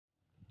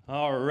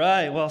All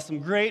right, well, some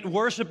great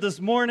worship this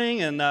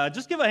morning, and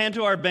just give a hand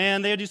to our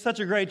band. They do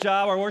such a great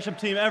job, our worship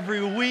team,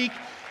 every week.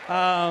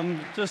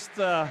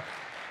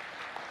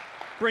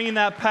 Bringing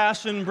that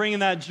passion, bringing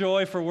that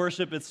joy for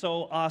worship. It's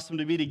so awesome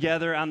to be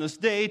together on this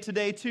day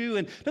today, too.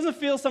 And doesn't it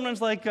feel sometimes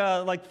like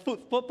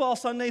football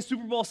Sunday,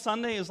 Super Bowl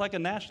Sunday is like a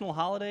national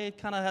holiday? It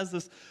kind of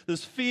has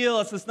this feel.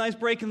 It's this nice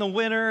break in the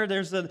winter.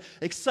 There's an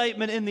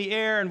excitement in the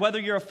air, and whether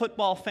you're a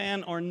football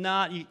fan or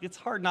not, it's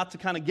hard not to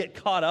kind of get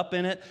caught up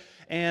in it.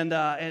 And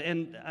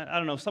I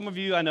don't know, some of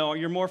you, I know,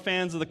 you're more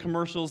fans of the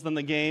commercials than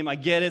the game. I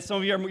get it. Some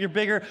of you you're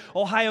bigger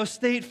Ohio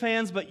State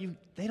fans, but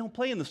they don't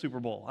play in the Super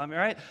Bowl,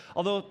 right?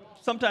 Although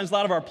sometimes a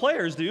lot of our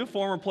players do,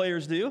 former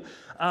players do.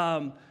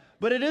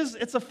 But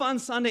it's a fun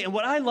Sunday. And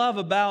what I love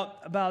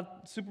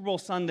about Super Bowl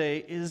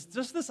Sunday is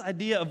just this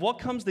idea of what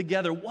comes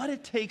together, what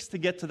it takes to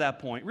get to that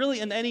point.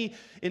 Really, in any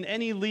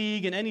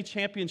league, in any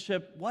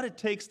championship, what it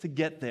takes to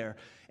get there.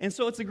 And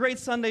so it's a great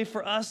Sunday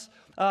for us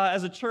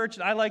as a church.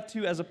 And I like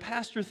to, as a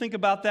pastor, think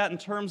about that in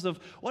terms of,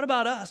 what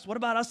about us? What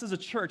about us as a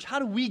church? How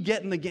do we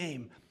get in the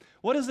game?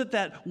 What is it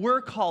that we're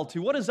called to?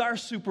 What is our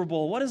Super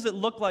Bowl? What does it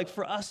look like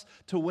for us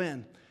to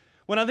win?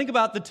 When I think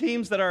about the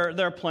teams that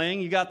are playing,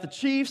 you got the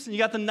Chiefs and you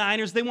got the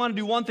Niners. They want to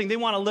do one thing. They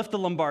want to lift the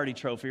Lombardi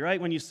Trophy, right?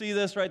 When you see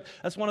this, right,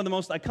 that's one of the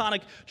most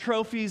iconic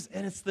trophies,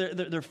 and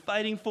they're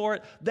fighting for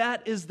it.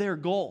 That is their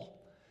goal.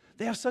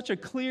 They have such a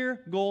clear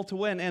goal to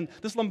win. And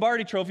this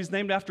Lombardi Trophy is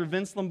named after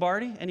Vince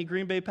Lombardi. Any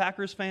Green Bay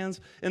Packers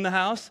fans in the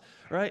house,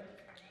 right?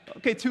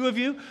 Okay, 2 of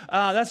you.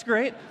 That's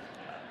great.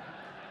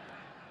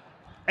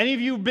 Any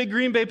of you big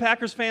Green Bay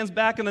Packers fans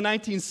back in the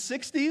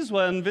 1960s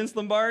when Vince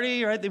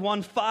Lombardi, right, they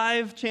won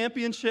 5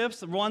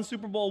 championships, won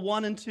Super Bowl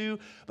 1 and 2.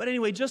 But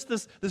anyway, just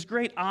this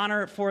great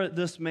honor for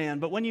this man.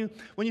 But when you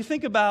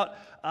think about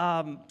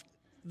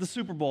the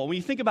Super Bowl, when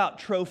you think about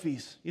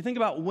trophies, you think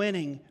about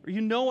winning, or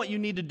you know what you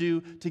need to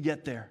do to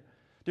get there.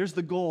 There's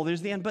the goal,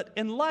 there's the end. But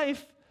in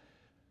life,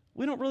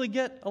 we don't really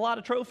get a lot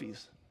of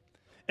trophies.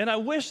 And I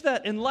wish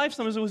that in life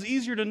sometimes it was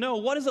easier to know,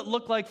 what does it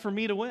look like for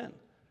me to win?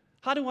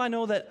 How do I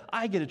know that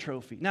I get a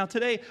trophy? Now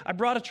today, I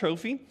brought a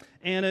trophy,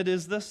 and it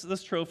is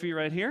this trophy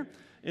right here.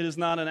 It is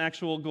not an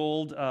actual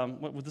gold,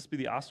 what would this be,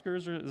 the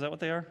Oscars, or is that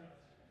what they are?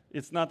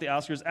 It's not the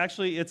Oscars.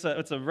 Actually, it's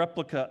a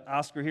replica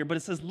Oscar here, but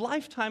it says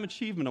Lifetime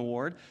Achievement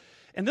Award.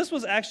 And this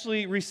was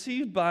actually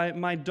received by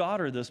my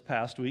daughter this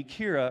past week,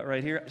 Kira,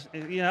 right here.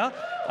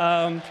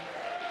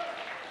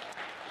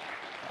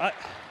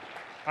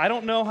 I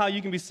don't know how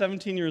you can be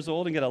 17 years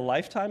old and get a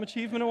Lifetime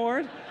Achievement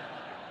Award.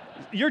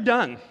 You're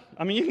done.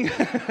 I mean, you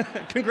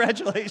can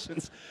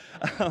congratulations.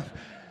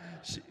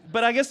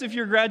 But I guess if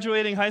you're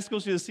graduating high school,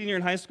 she's a senior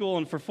in high school,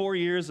 and for 4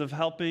 years of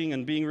helping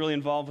and being really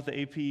involved with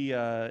the AP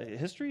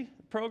history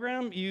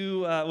program, you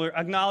were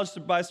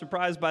acknowledged by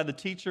surprise by the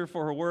teacher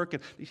for her work.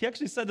 And she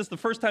actually said this the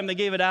first time they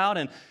gave it out,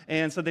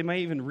 and so they may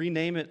even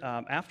rename it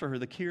after her,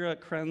 the Kira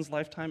Krenz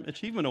Lifetime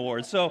Achievement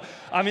Award. So,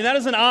 I mean, that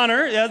is an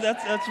honor. Yeah,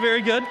 that's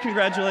very good.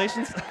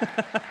 Congratulations.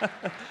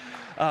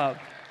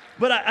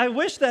 But I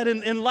wish that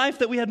in life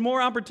that we had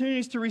more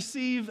opportunities to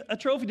receive a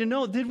trophy, to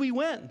know, did we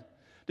win?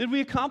 Did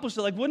we accomplish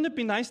it? Like, wouldn't it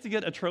be nice to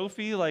get a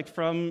trophy, like,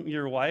 from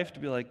your wife to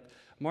be like,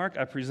 Mark,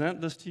 I present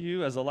this to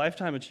you as a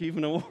Lifetime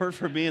Achievement Award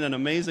for being an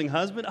amazing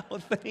husband. Oh,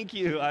 thank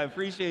you. I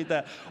appreciate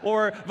that.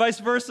 Or vice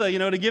versa,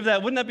 to give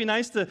that. Wouldn't that be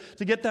nice to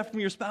get that from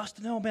your spouse,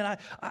 to know, man,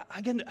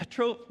 I get a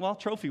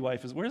trophy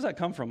wife. Where does that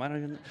come from? I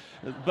don't even,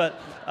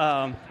 but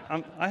I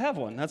have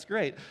one. That's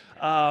great.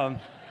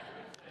 But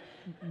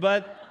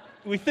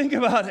we think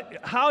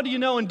about how do you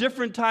know in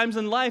different times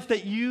in life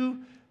that you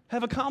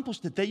have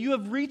accomplished it, that you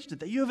have reached it,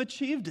 that you have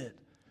achieved it?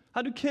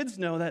 How do kids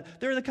know that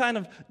they're the kind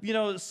of,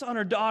 son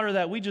or daughter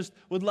that we just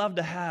would love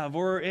to have?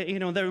 Or,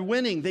 they're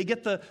winning, they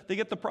get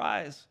the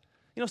prize.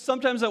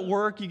 Sometimes at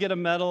work you get a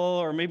medal,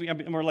 or maybe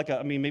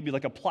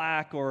like a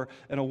plaque or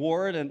an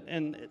award,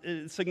 and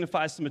it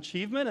signifies some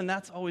achievement, and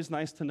that's always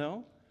nice to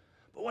know.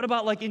 But what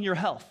about like in your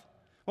health?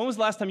 When was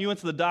the last time you went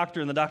to the doctor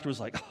and the doctor was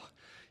like, oh,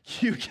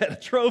 you get a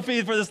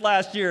trophy for this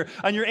last year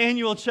on your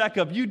annual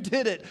checkup. You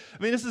did it.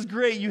 I mean, this is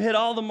great. You hit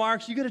all the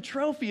marks. You get a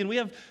trophy. And we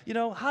have,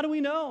 how do we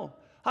know?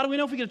 How do we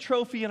know if we get a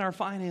trophy in our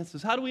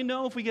finances? How do we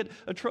know if we get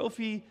a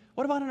trophy?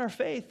 What about in our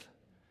faith?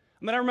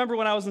 I mean, I remember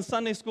when I was in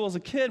Sunday school as a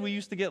kid, we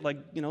used to get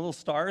little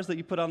stars that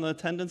you put on the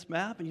attendance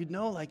map, and you'd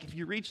know, if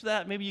you reach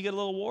that, maybe you get a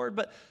little award.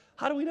 But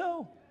how do we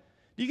know?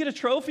 Do you get a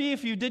trophy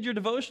if you did your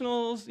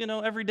devotionals,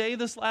 every day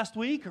this last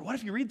week? Or what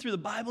if you read through the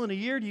Bible in a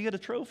year? Do you get a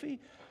trophy?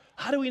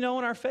 How do we know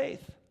in our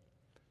faith?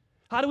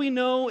 How do we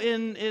know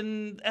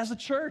as a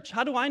church?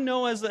 How do I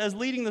know as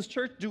leading this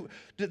church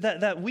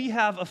that we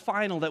have a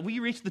final, that we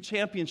reach the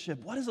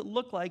championship? What does it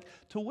look like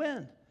to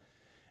win?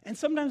 And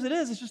sometimes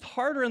it's just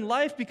harder in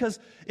life because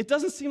it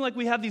doesn't seem like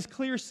we have these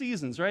clear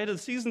seasons, right? The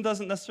season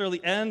doesn't necessarily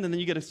end and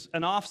then you get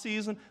an off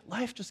season.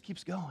 Life just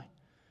keeps going,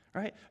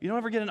 right? You don't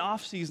ever get an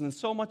off season in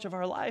so much of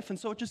our life, and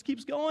so it just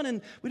keeps going,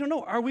 and we don't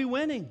know, are we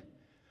winning?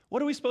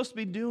 What are we supposed to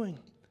be doing?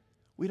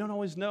 We don't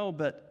always know,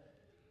 but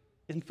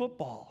in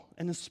football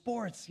and in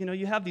sports,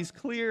 you have these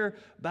clear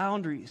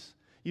boundaries.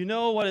 You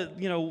know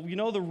you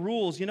know the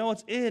rules. You know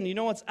what's in. You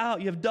know what's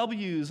out. You have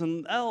W's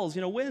and L's.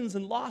 Wins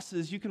and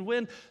losses. You can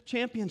win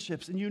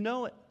championships, and you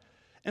know it.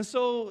 And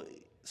so,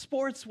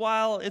 sports,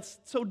 while it's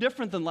so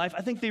different than life,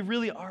 I think they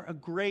really are a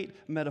great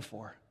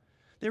metaphor.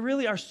 There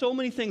really are so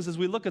many things as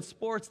we look at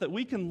sports that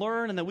we can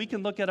learn and that we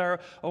can look at our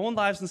own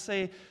lives and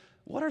say,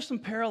 what are some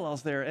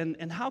parallels there,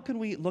 and how can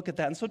we look at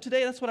that? And so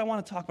today, that's what I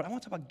want to talk about. I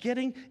want to talk about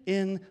getting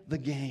in the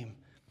game.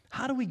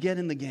 How do we get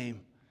in the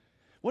game?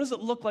 What does it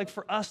look like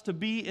for us to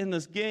be in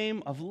this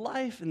game of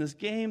life, in this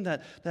game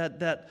that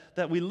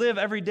we live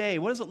every day?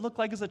 What does it look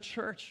like as a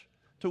church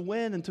to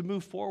win and to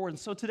move forward? And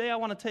so today I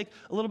want to take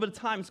a little bit of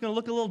time. It's going to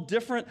look a little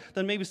different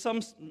than maybe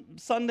some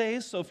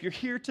Sundays. So if you're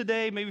here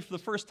today, maybe for the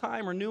first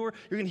time or newer,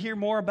 you're going to hear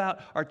more about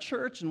our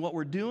church and what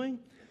we're doing.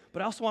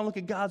 But I also want to look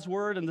at God's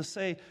Word and to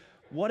say,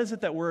 what is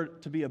it that we're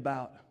to be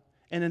about?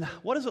 And then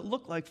what does it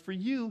look like for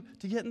you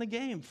to get in the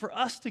game, for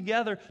us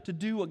together to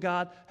do what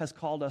God has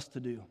called us to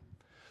do?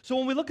 So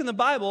when we look in the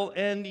Bible,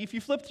 and if you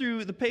flip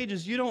through the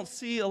pages, you don't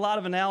see a lot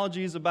of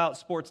analogies about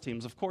sports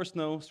teams. Of course,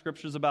 no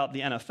scriptures about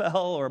the NFL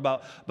or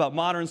about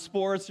modern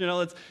sports.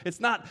 It's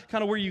not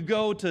kind of where you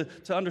go to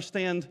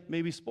understand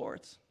maybe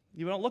sports.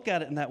 You don't look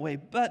at it in that way.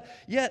 But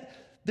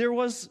yet, there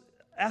was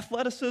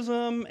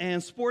athleticism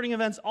and sporting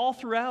events all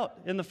throughout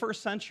in the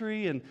first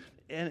century and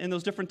in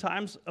those different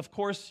times. Of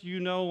course,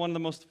 one of the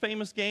most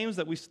famous games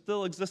that we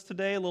still exist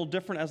today, a little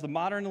different as the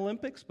modern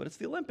Olympics, but it's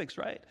the Olympics,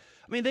 right?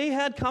 I mean, they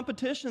had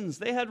competitions,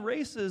 they had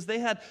races, they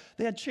had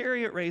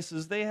chariot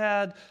races, they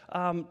had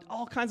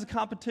all kinds of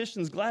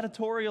competitions,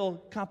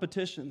 gladiatorial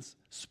competitions.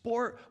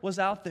 Sport was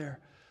out there.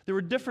 There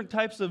were different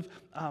types of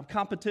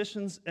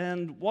competitions,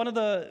 and one of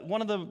the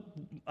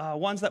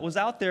ones that was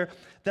out there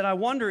that I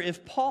wonder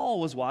if Paul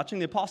was watching,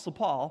 the Apostle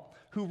Paul,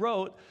 who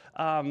wrote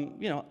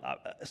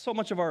so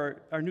much of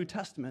our New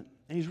Testament,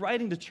 and he's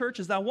writing to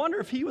churches. Now, I wonder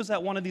if he was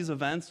at one of these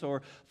events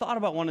or thought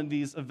about one of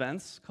these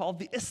events called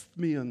the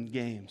Isthmian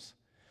Games.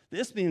 The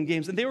Isthmian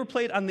Games, and they were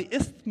played on the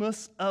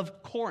Isthmus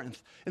of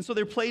Corinth. And so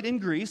they were played in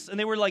Greece, and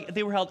they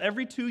were held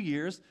every 2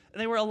 years, and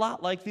they were a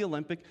lot like the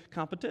Olympic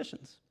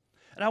competitions.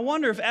 And I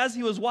wonder if as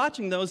he was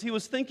watching those, he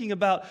was thinking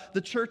about the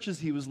churches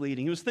he was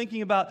leading. He was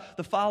thinking about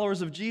the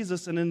followers of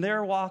Jesus and in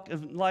their walk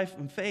of life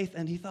and faith,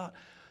 and he thought,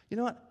 you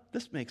know what?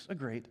 This makes a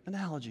great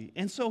analogy.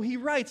 And so he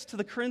writes to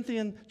the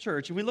Corinthian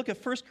church, and we look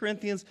at 1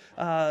 Corinthians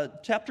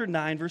chapter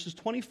 9, verses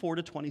 24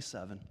 to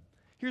 27.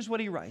 Here's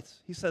what he writes.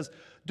 He says,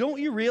 "Don't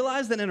you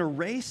realize that in a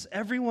race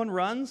everyone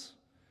runs,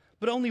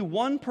 but only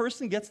one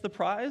person gets the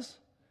prize?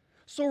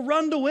 So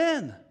run to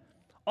win.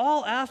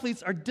 All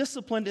athletes are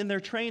disciplined in their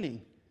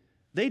training.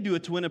 They do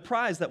it to win a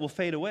prize that will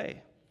fade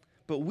away,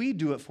 but we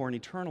do it for an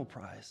eternal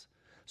prize.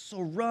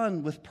 So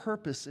run with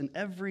purpose in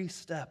every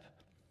step.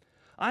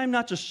 I am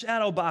not just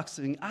shadow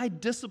boxing. I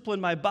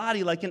discipline my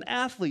body like an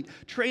athlete,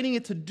 training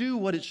it to do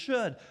what it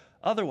should.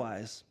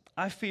 Otherwise,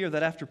 I fear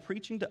that after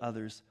preaching to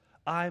others,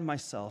 I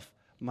myself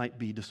might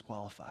be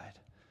disqualified."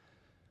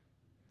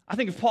 I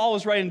think if Paul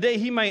was writing today,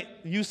 he might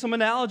use some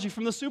analogy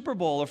from the Super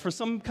Bowl or for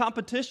some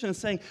competition and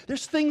saying,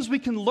 there's things we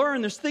can learn,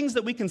 there's things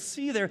that we can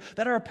see there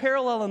that are a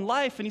parallel in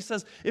life. And he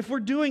says, if we're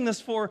doing this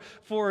for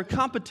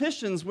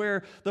competitions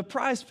where the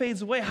prize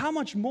fades away, how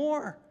much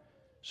more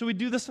should we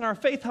do this in our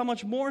faith? How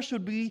much more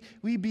should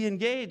we be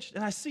engaged?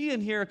 And I see in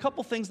here a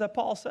couple things that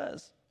Paul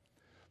says.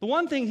 The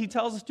one thing he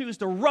tells us to is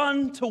to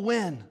run to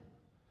win.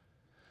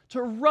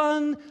 To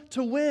run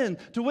to win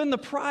the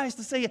prize,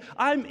 to say,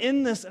 I'm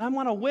in this and I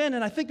want to win.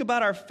 And I think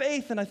about our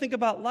faith and I think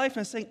about life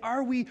and I'm saying,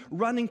 are we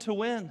running to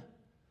win?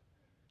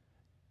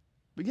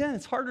 But again,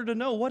 it's harder to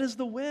know. What is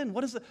the win?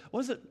 What does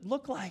it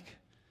look like?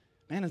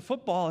 Man, in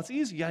football, it's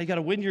easy. You got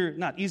to win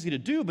not easy to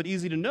do, but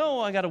easy to know.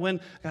 I got to win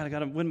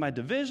my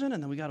division,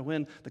 and then we got to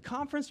win the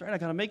conference, right? I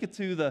got to make it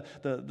to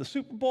the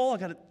Super Bowl.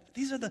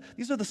 These are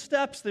the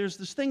steps.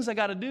 There's things I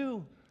got to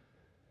do.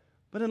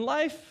 But in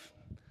life,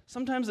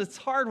 sometimes it's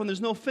hard when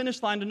there's no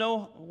finish line to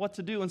know what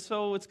to do, and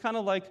so it's kind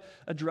of like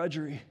a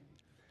drudgery.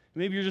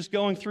 Maybe you're just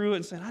going through it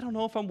and saying, I don't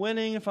know if I'm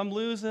winning, if I'm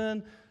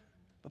losing.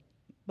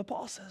 But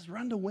Paul says,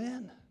 run to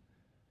win.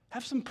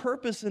 Have some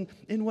purpose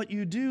in what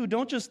you do.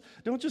 Don't just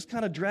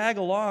kind of drag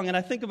along. And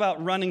I think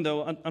about running,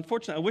 though.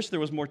 Unfortunately, I wish there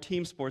was more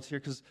team sports here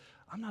because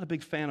I'm not a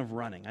big fan of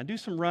running. I do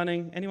some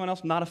running. Anyone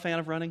else not a fan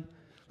of running?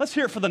 Let's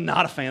hear it for the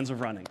not a fans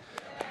of running.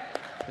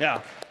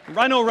 Yeah.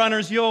 I know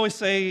runners, you always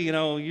say,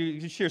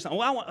 you cheer something.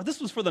 Well,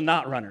 this was for the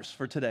not runners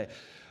for today.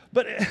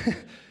 But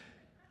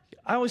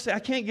I always say I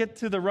can't get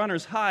to the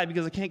runner's high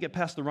because I can't get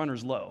past the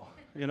runner's low.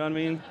 You know what I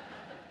mean?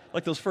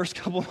 Like those first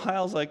couple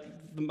miles, like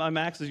my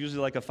max is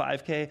usually like a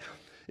 5K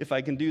if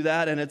I can do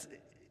that.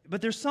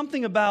 But there's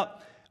something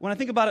about, when I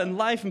think about it in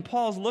life, and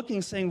Paul's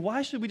looking, saying,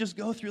 why should we just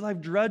go through life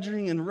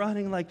drudging and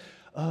running like,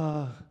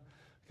 got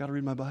to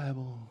read my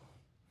Bible.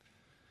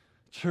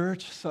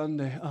 Church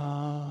Sunday,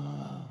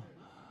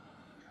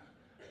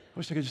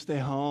 wish I could just stay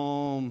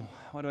home.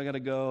 Why do I got to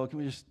go? Can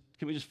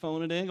we just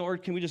phone it in? Or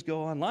can we just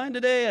go online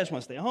today? I just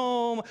want to stay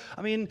home.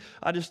 I mean,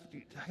 I got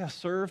to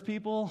serve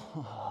people.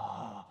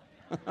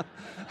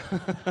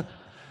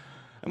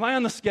 Am I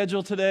on the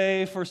schedule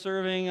today for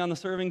serving on the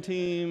serving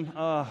team?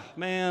 Oh,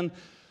 man.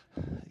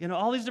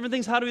 All these different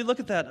things. How do we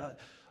look at that?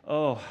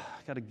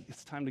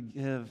 It's time to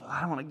give. I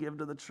don't want to give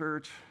to the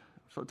church.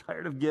 I'm so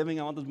tired of giving.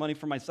 I want this money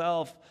for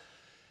myself.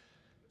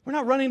 We're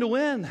not running to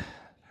win.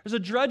 There's a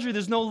drudgery.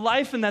 There's no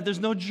life in that. There's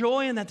no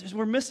joy in that.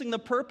 We're missing the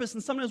purpose.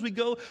 And sometimes we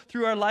go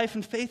through our life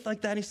in faith like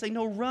that. And you say,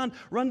 no, run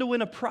to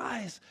win a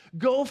prize.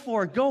 Go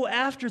for it. Go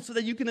after it so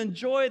that you can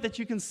enjoy it, that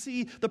you can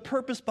see the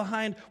purpose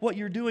behind what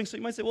you're doing. So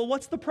you might say, well,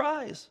 what's the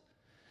prize?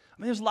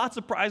 There's lots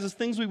of prizes,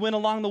 things we win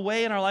along the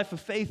way in our life of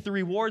faith, the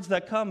rewards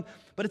that come.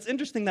 But it's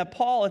interesting that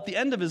Paul, at the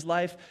end of his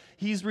life,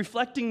 he's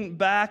reflecting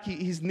back.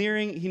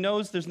 He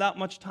knows there's not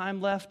much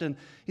time left, and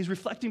he's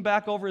reflecting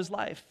back over his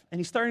life. And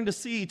he's starting to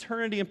see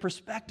eternity in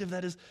perspective,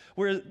 that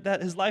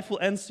his life will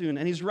end soon.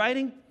 And he's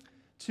writing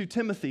to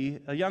Timothy,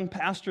 a young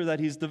pastor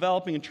that he's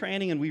developing and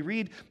training. And we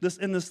read this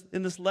in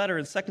this letter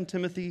in 2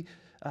 Timothy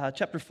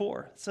chapter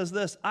 4. It says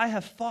this, I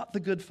have fought the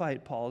good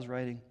fight, Paul is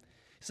writing.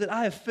 He said,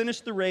 I have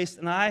finished the race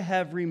and I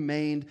have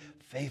remained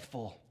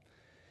faithful.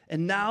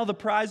 And now the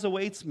prize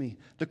awaits me,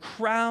 the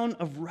crown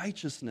of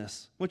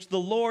righteousness, which the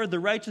Lord, the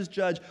righteous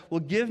judge, will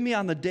give me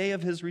on the day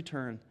of his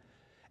return.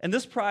 And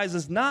this prize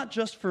is not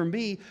just for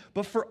me,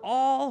 but for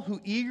all who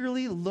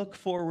eagerly look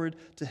forward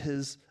to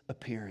his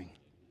appearing.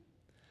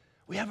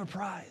 We have a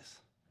prize.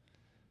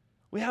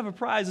 We have a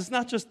prize. It's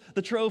not just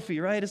the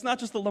trophy, right? It's not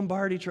just the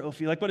Lombardi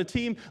trophy. Like when a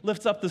team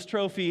lifts up this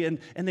trophy and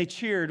they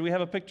cheered. We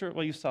have a picture,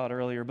 well, you saw it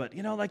earlier, but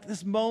like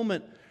this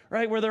moment,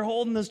 right, where they're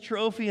holding this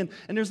trophy and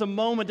there's a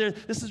moment there.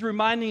 This is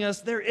reminding us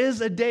there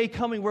is a day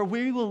coming where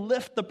we will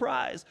lift the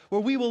prize,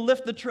 where we will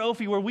lift the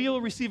trophy, where we will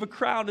receive a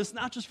crown. It's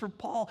not just for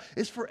Paul,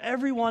 it's for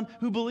everyone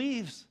who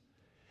believes.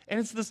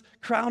 And it's this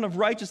crown of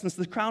righteousness,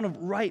 this crown of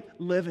right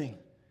living.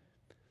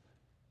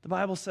 The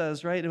Bible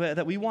says, right,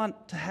 that we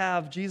want to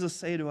have Jesus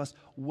say to us,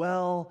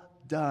 well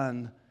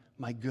done,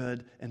 my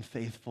good and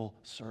faithful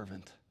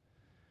servant.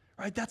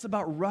 Right? That's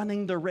about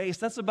running the race.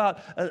 That's about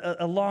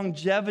a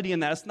longevity in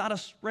that. It's not a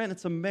sprint,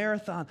 it's a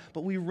marathon.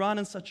 But we run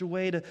in such a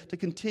way to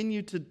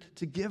continue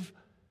to give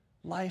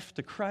life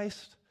to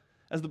Christ.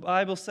 As the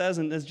Bible says,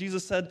 and as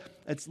Jesus said,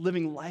 it's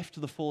living life to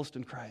the fullest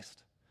in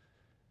Christ.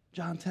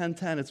 John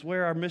 10:10, it's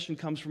where our mission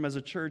comes from as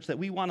a church, that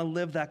we want to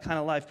live that kind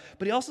of life.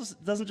 But he also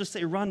doesn't just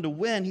say run to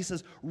win, he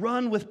says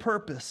run with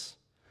purpose.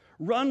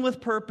 Run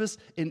with purpose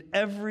in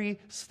every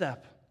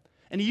step.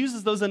 And he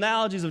uses those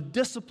analogies of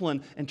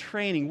discipline and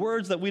training,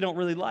 words that we don't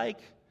really like.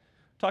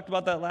 Talked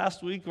about that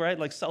last week, right?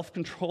 Like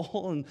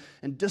self-control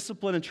and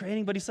discipline and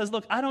training. But he says,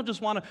 look, I don't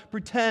just want to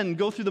pretend,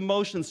 go through the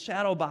motions,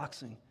 shadow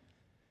boxing.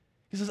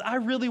 He says, I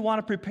really want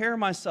to prepare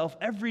myself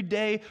every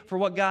day for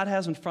what God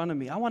has in front of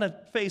me. I want to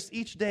face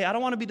each day. I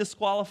don't want to be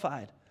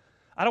disqualified.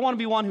 I don't want to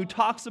be one who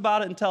talks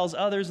about it and tells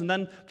others and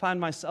then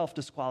find myself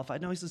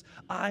disqualified. No, he says,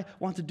 I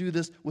want to do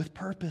this with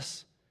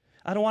purpose.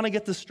 I don't want to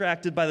get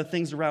distracted by the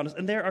things around us.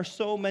 And there are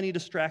so many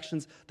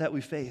distractions that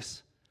we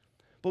face.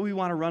 But we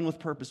want to run with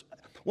purpose.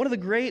 One of the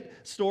great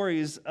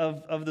stories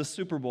of the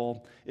Super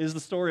Bowl is the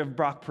story of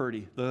Brock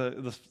Purdy,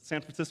 the San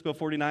Francisco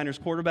 49ers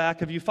quarterback.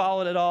 Have you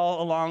followed it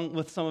all along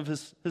with some of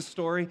his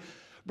story?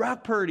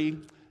 Brock Purdy,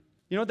 you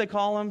know what they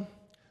call him?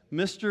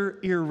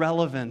 Mr.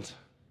 Irrelevant.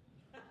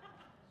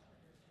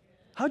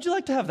 How'd you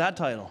like to have that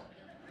title?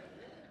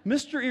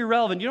 Mr.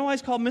 Irrelevant. You know why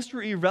he's called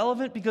Mr.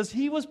 Irrelevant? Because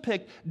he was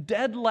picked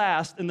dead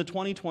last in the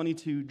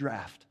 2022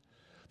 draft.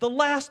 The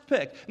last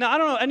pick. Now, I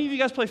don't know, any of you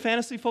guys play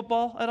fantasy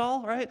football at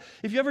all, right?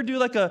 If you ever do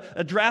like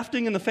a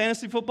drafting in the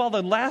fantasy football,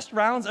 the last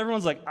rounds,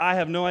 everyone's like, I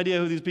have no idea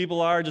who these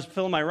people are, just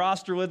fill my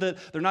roster with it.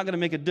 They're not going to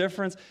make a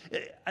difference.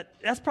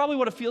 That's probably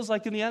what it feels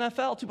like in the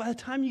NFL, too. By the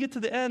time you get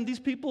to the end, these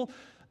people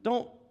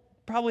don't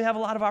probably have a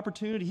lot of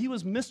opportunity. He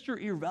was Mr.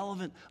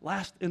 Irrelevant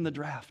last in the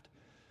draft.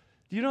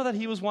 Do you know that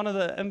he was one of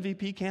the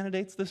MVP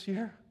candidates this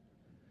year?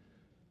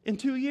 In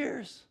 2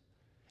 years.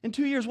 In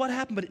 2 years, what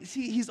happened? But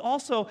see, he's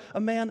also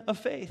a man of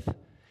faith.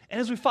 And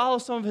as we follow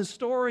some of his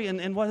story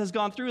and what has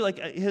gone through, like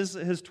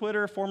his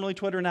Twitter, formerly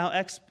Twitter, now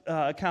X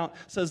account,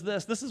 says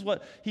this. This is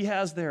what he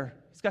has there.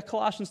 He's got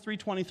Colossians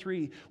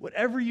 3:23.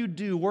 Whatever you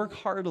do, work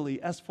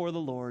heartily as for the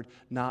Lord,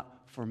 not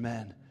for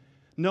men.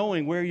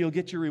 Knowing where you'll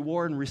get your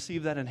reward and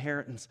receive that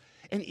inheritance.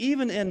 And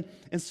even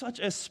in such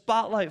a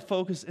spotlight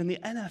focus in the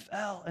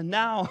NFL and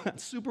now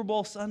at Super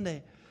Bowl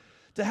Sunday,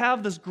 to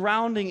have this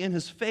grounding in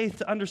his faith,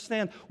 to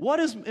understand what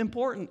is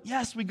important.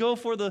 Yes, we go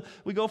for the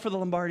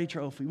Lombardi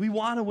trophy. We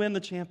want to win the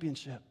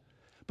championship.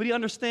 But he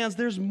understands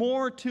there's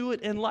more to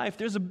it in life.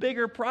 There's a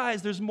bigger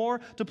prize. There's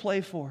more to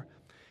play for.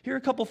 Here are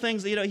a couple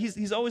things.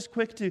 He's always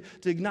quick to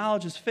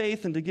acknowledge his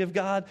faith and to give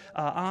God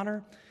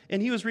honor.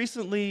 And he was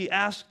recently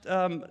asked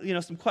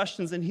some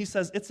questions, and he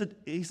says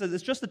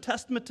it's just a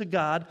testament to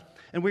God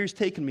and where he's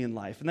taken me in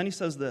life. And then he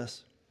says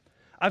this: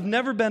 I've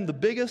never been the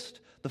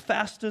biggest, the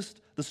fastest,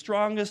 the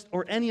strongest,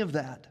 or any of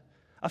that.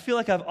 I feel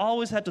like I've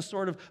always had to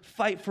sort of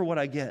fight for what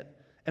I get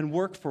and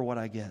work for what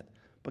I get.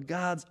 But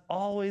God's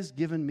always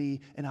given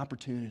me an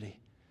opportunity.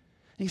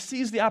 He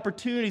sees the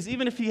opportunities,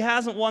 even if he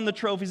hasn't won the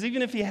trophies,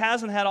 even if he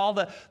hasn't had all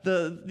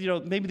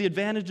maybe the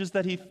advantages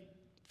that he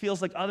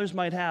feels like others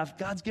might have,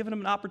 God's given him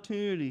an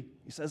opportunity,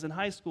 he says, in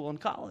high school, in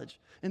college,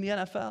 in the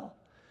NFL.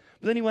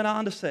 But then he went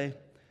on to say,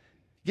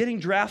 getting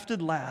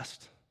drafted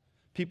last,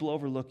 people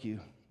overlook you.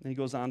 And he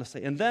goes on to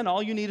say, and then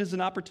all you need is an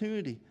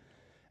opportunity.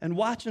 And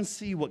watch and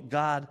see what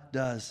God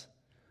does.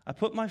 I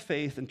put my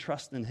faith and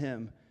trust in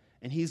him,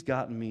 and he's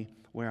gotten me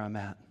where I'm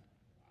at.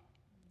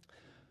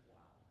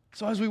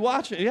 So as we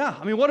watch it,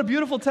 what a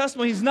beautiful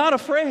testimony. He's not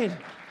afraid.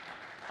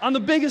 On the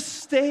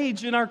biggest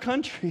stage in our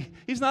country,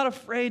 he's not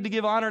afraid to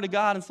give honor to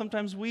God, and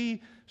sometimes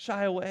we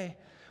shy away.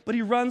 But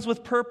he runs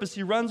with purpose.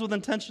 He runs with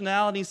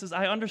intentionality. He says,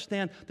 I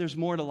understand there's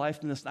more to life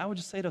than this. And I would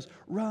just say to us,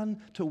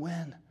 run to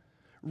win.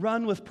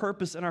 Run with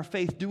purpose in our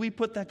faith. Do we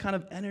put that kind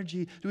of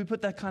energy? Do we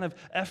put that kind of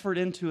effort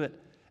into it?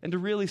 And to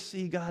really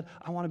see, God,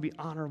 I want to be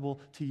honorable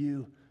to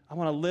you. I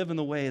want to live in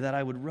the way that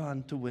I would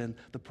run to win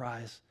the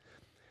prize.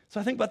 So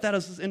I think about that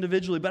as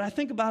individually, but I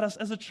think about us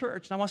as a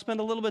church. And I want to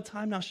spend a little bit of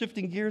time now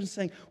shifting gears and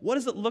saying, what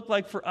does it look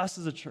like for us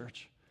as a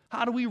church?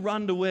 How do we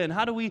run to win?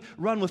 How do we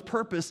run with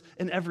purpose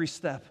in every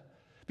step?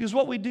 Because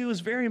what we do is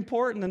very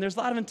important, and there's a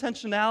lot of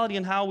intentionality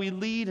in how we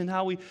lead and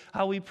how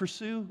we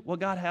pursue what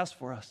God has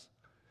for us.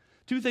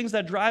 Two things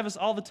that drive us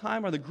all the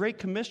time are the Great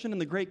Commission and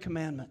the Great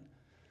Commandment.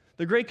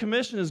 The Great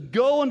Commission is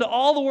go into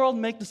all the world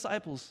and make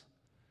disciples.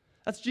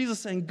 That's Jesus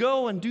saying,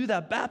 go and do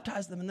that.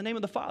 Baptize them in the name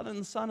of the Father and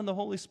the Son and the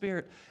Holy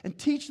Spirit, and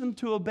teach them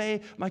to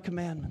obey my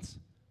commandments.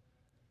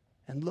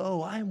 And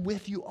lo, I am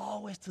with you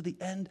always to the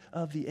end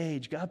of the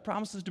age. God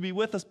promises to be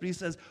with us, but he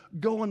says,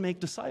 go and make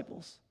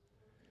disciples.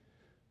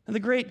 And the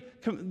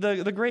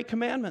great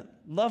commandment,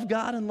 love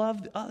God and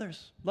love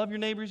others. Love your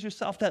neighbors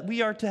yourself, that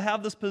we are to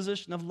have this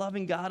position of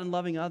loving God and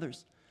loving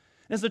others.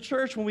 As a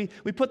church, when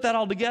we put that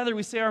all together,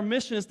 we say our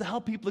mission is to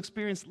help people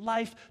experience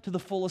life to the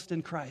fullest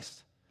in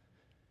Christ.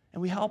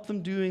 And we help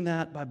them doing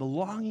that by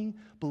belonging,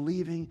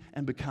 believing,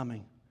 and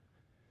becoming.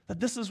 That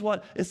this is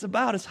what it's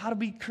about, is how do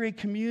we create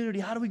community,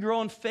 how do we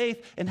grow in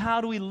faith, and how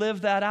do we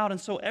live that out?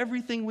 And so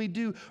everything we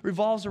do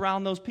revolves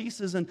around those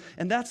pieces, and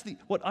that's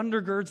what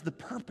undergirds the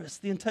purpose,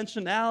 the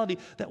intentionality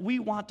that we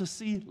want to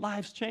see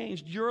lives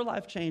changed, your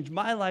life changed,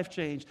 my life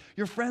changed,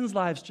 your friends'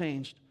 lives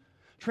changed,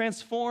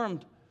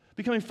 transformed,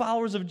 becoming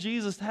followers of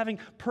Jesus, having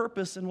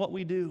purpose in what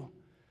we do.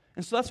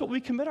 And so that's what we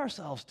commit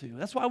ourselves to.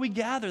 That's why we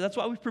gather. That's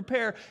why we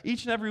prepare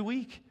each and every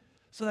week,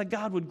 so that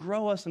God would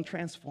grow us and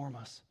transform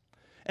us.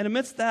 And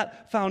amidst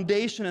that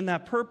foundation and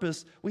that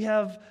purpose, we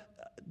have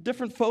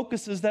different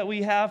focuses that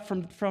we have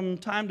from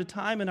time to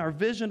time. And our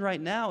vision right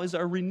now is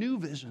our renew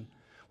vision.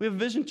 We have a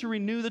vision to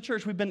renew the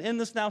church. We've been in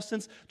this now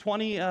since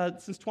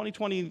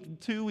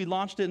 2022. We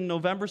launched it in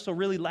November, so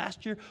really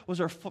last year was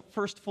our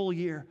first full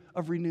year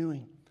of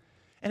renewing.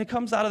 And it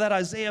comes out of that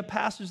Isaiah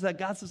passage that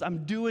God says,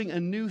 I'm doing a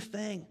new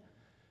thing.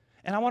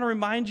 And I want to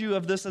remind you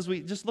of this as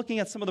we just looking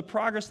at some of the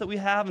progress that we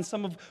have and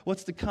some of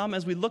what's to come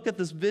as we look at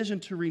this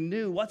vision to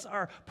renew. What's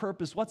our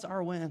purpose? What's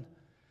our win?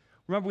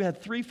 Remember, we had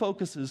 3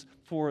 focuses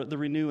for the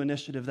Renew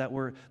initiative that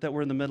we're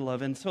in the middle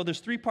of. And so there's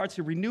 3 parts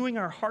here. Renewing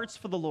our hearts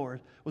for the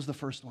Lord was the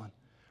first one.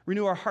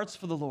 Renew our hearts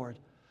for the Lord.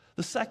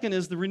 The second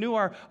is to renew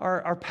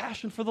our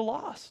passion for the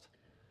lost.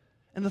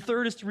 And the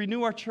third is to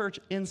renew our church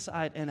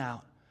inside and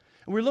out.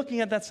 And we're looking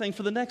at that saying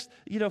for the next,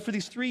 for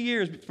these 3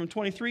 years, from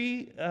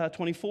 23,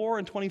 24,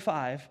 and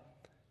 25,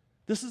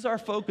 this is our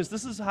focus.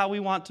 This is how we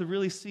want to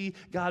really see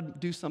God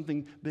do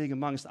something big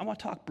among us. I want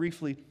to talk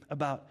briefly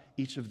about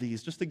each of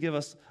these, just to give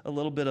us a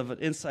little bit of an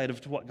insight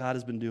of what God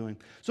has been doing.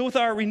 So with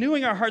our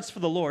renewing our hearts for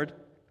the Lord,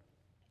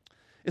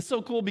 it's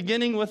so cool.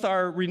 Beginning with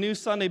our Renew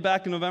Sunday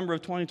back in November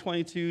of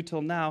 2022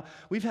 till now,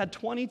 we've had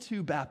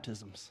 22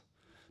 baptisms.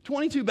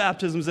 22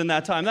 baptisms in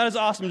that time. That is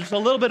awesome. Just a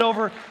little bit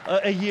over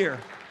a year.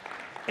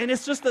 And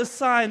it's just a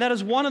sign. That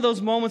is one of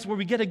those moments where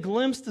we get a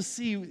glimpse to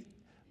see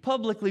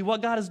publicly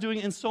what God is doing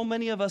in so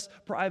many of us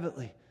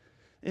privately.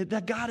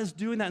 That God is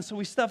doing that. And so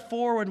we step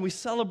forward and we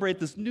celebrate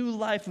this new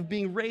life of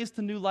being raised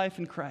to new life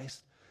in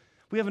Christ.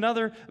 We have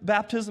another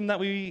baptism that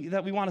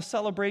we want to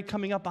celebrate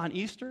coming up on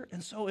Easter.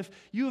 And so if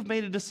you have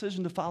made a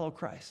decision to follow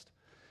Christ,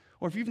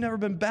 or if you've never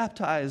been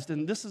baptized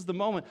and this is the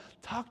moment,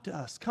 talk to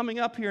us. Coming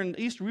up here in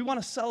Easter, we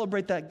want to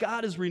celebrate that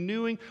God is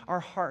renewing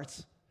our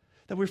hearts,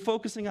 that we're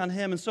focusing on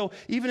him. And so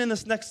even in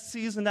this next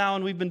season now,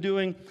 and we've been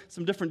doing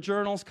some different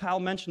journals. Kyle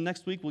mentioned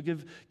next week we'll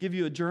give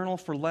you a journal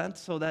for Lent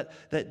so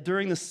that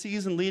during the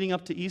season leading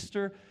up to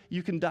Easter,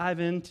 you can dive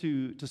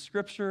into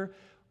Scripture.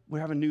 We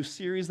have a new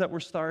series that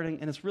we're starting,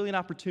 and it's really an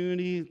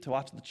opportunity to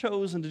watch The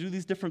Chosen, to do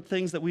these different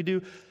things that we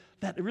do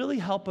that really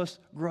help us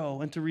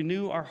grow and to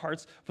renew our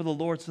hearts for the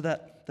Lord so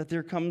that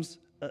there comes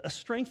a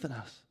strength in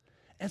us.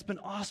 And it's been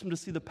awesome to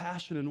see the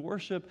passion in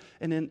worship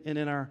and in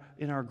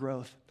our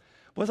growth.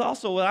 But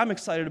also what I'm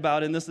excited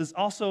about in this is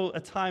also a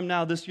time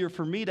now this year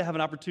for me to have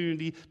an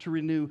opportunity to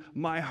renew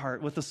my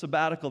heart with a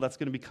sabbatical that's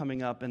going to be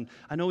coming up. And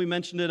I know we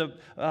mentioned it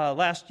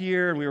last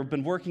year, and we've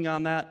been working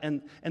on that.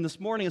 And this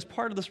morning, as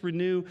part of this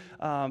renew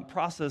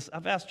process,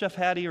 I've asked Jeff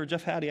Hattie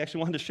actually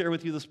wanted to share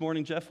with you this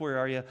morning. Jeff, where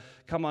are you?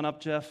 Come on up,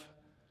 Jeff.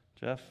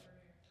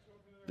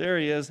 There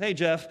he is. Hey,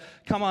 Jeff,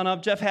 come on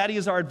up. Jeff Hattie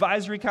is our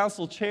advisory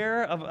council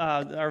chair.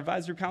 Our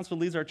advisory council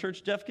leads our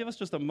church. Jeff, give us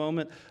just a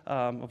moment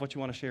of what you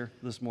want to share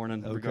this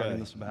morning regarding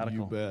the sabbatical.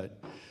 You bet.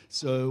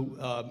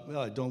 So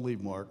don't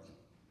leave, Mark.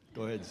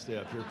 Go ahead and stay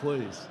up here,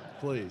 please.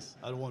 Please.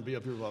 I don't want to be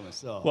up here by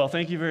myself. Well,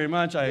 thank you very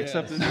much. I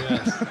accept it.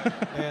 Yes.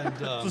 And,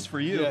 this is for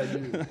you. Yeah,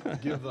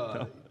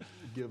 you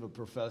give a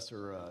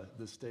professor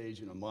the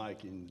stage and a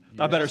mic. And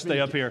I better stay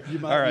up here. You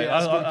might, all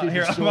right.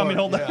 Here, want me to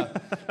hold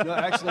that? No,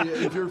 actually,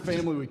 if your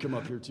family would come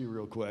up here too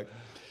real quick.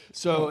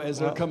 So as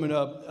they're coming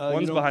up.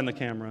 One's behind the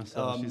camera.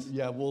 So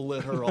we'll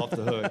let her off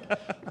the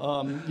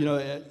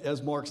hook.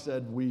 As Mark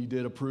said, we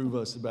did approve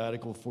a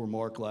sabbatical for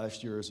Mark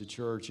last year as a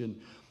church. And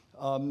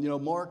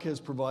Mark has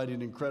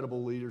provided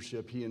incredible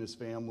leadership, he and his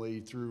family,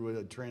 through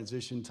a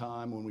transition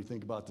time when we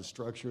think about the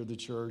structure of the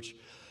church,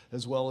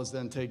 as well as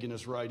then taking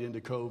us right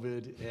into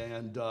COVID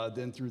and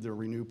then through the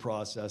renew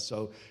process.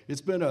 So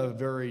it's been a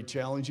very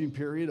challenging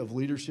period of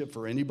leadership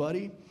for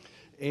anybody.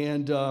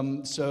 And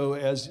so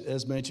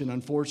as mentioned,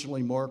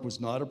 unfortunately, Mark was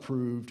not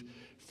approved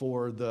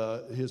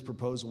his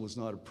proposal was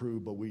not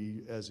approved, but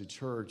we as a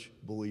church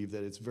believe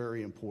that it's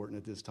very important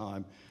at this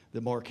time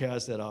that Mark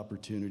has that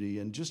opportunity.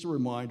 And just a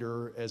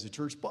reminder as a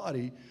church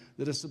body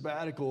that a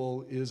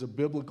sabbatical is a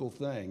biblical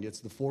thing.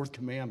 It's the fourth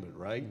commandment,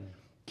 right?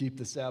 Keep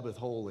the Sabbath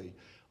holy.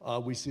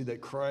 We see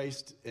that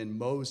Christ and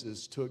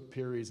Moses took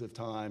periods of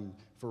time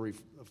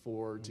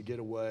to get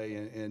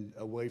away and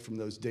away from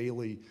those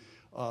daily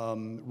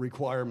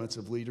requirements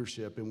of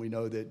leadership. And we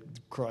know that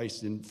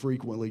Christ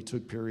frequently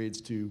took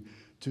periods to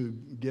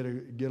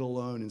get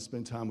alone and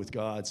spend time with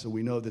God. So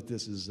we know that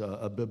this is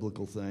a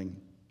biblical thing.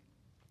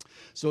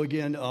 So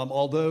again,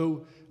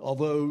 although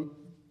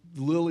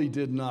Lily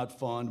did not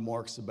fund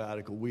Mark's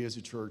sabbatical, we as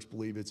a church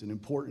believe it's an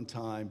important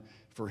time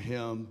for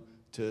him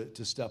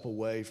to step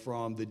away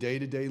from the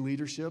day-to-day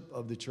leadership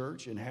of the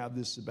church and have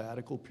this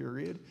sabbatical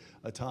period,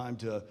 a time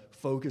to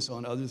focus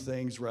on other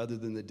things rather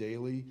than the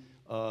daily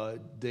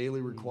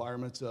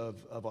requirements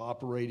of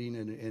operating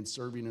and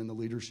serving in the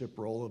leadership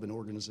role of an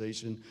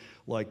organization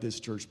like this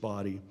church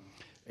body.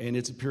 And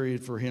it's a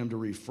period for him to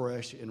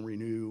refresh and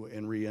renew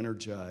and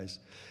re-energize.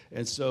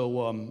 And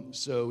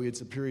so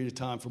it's a period of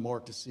time for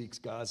Mark to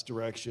seek God's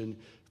direction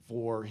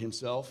for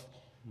himself,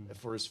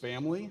 for his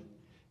family,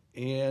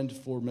 and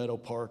for Meadow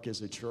Park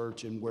as a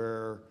church, and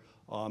where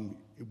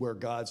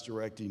God's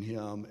directing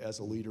him as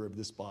a leader of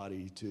this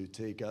body to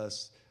take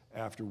us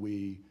after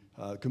we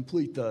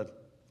complete the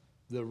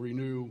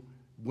renew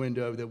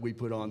window that we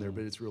put on there,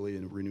 but it's really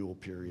a renewal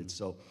period.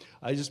 So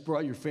I just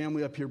brought your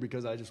family up here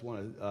because I just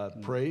want to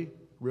pray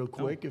real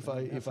quick, if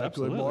I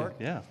could, Mark.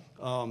 Yeah.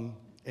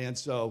 And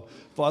so,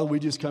 Father, we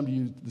just come to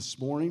you this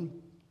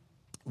morning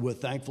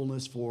with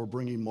thankfulness for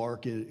bringing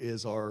Mark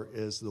as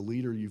the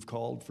leader you've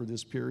called for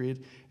this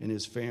period and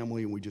his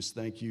family. And we just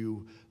thank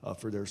you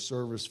for their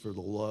service, for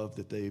the love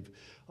that they've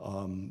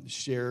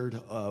shared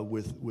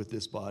with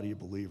this body of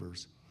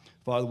believers.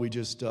 Father, we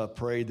just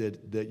pray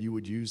that you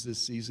would use this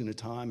season of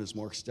time as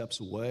Mark steps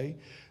away,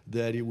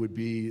 that it would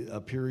be a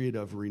period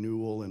of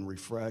renewal and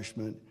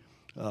refreshment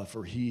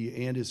for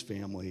he and his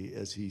family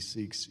as he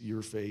seeks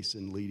your face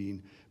in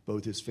leading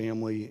both his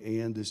family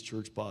and this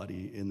church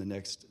body in the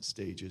next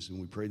stages. And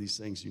we pray these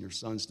things in your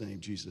son's name,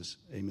 Jesus.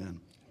 Amen.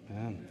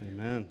 Amen.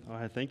 Amen. All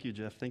right. Thank you,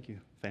 Jeff. Thank you,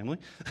 family.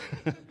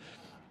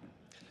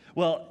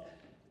 Well,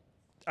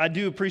 I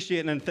do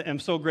appreciate and am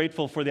so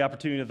grateful for the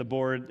opportunity that the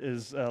board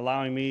is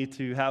allowing me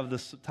to have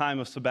this time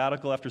of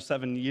sabbatical after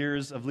 7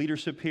 years of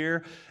leadership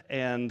here.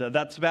 And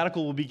that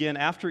sabbatical will begin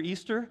after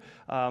Easter.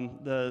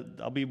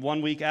 I'll be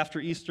 1 week after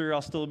Easter.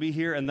 I'll still be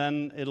here, and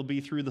then it'll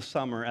be through the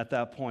summer at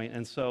that point.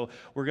 And so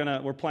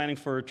we're planning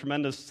for a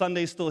tremendous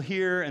Sunday still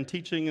here and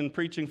teaching and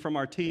preaching from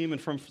our team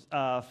and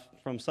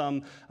from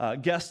some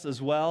guests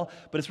as well.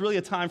 But it's really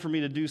a time for me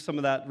to do some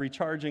of that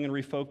recharging and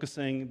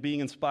refocusing,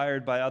 being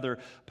inspired by other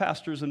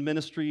pastors and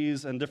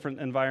ministries and different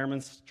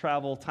environments,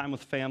 travel, time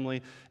with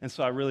family. And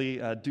so I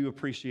really do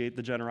appreciate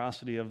the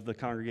generosity of the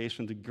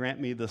congregation to grant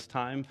me this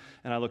time.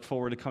 And I look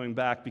forward to coming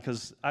back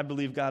because I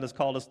believe God has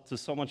called us to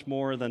so much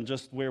more than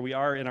just where we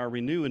are in our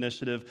Renew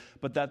initiative,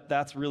 but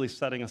that's really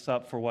setting us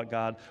up for what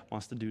God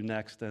wants to do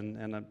next.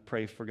 And I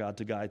pray for God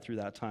to guide through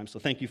that time. So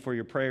thank you for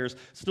your prayers.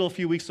 Still a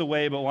few weeks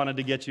away, but wanted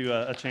to get you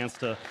a chance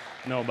to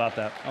know about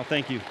that. Oh,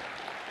 thank you.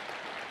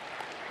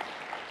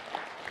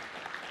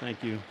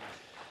 Thank you.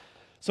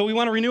 So we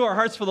want to renew our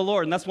hearts for the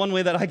Lord, and that's one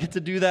way that I get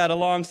to do that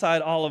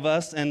alongside all of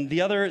us. And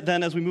the other,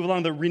 then, as we move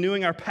along, the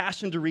renewing our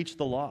passion to reach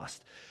the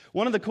lost.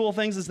 One of the cool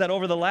things is that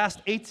over the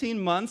last 18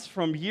 months,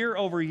 from year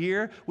over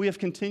year, we have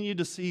continued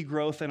to see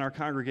growth in our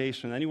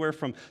congregation, anywhere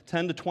from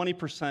 10 to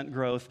 20%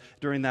 growth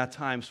during that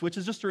time, which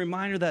is just a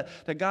reminder that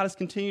God has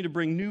continued to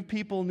bring new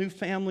people, new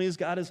families.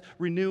 God is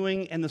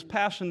renewing, and this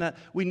passion that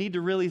we need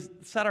to really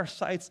set our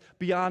sights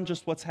beyond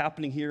just what's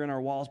happening here in our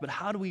walls, but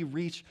how do we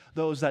reach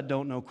those that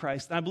don't know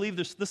Christ? And I believe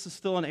this is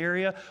still an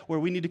area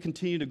where we need to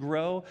continue to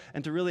grow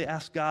and to really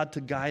ask God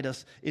to guide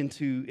us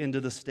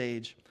into the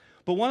stage.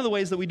 But one of the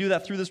ways that we do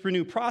that through this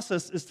Renew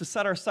process is to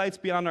set our sights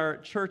beyond our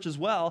church as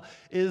well,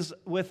 is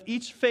with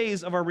each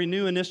phase of our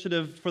Renew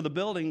initiative for the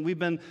building, we've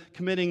been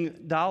committing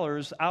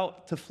dollars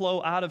out to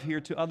flow out of here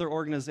to other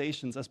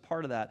organizations as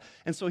part of that.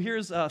 And so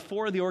here's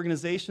 4 of the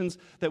organizations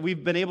that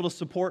we've been able to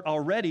support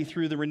already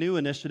through the Renew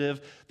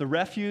initiative. The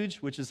Refuge,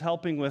 which is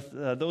helping with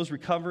those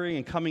recovering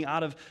and coming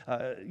out of,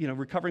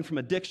 recovering from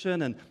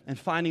addiction and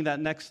finding that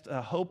next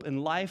hope in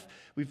life.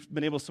 We've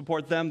been able to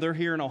support them. They're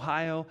here in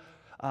Ohio.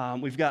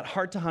 We've got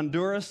Heart to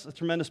Honduras, a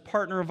tremendous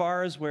partner of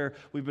ours, where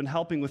we've been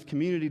helping with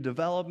community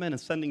development and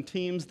sending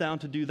teams down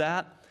to do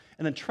that.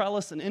 And then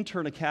Trellis and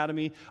Intern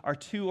Academy are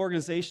 2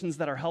 organizations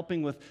that are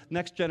helping with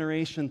next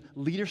generation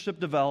leadership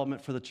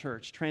development for the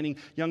church, training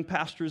young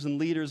pastors and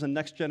leaders and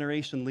next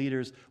generation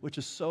leaders, which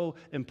is so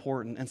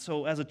important. And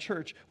so as a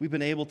church, we've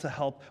been able to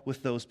help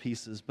with those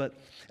pieces. But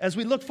as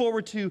we look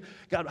forward to,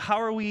 God, how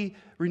are we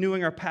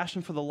renewing our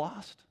passion for the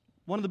lost?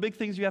 One of the big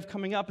things you have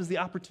coming up is the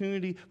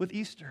opportunity with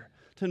Easter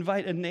to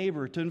invite a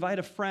neighbor, to invite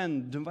a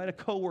friend, to invite a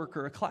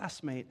coworker, a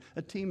classmate,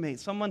 a teammate,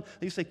 someone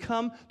that you say,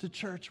 come to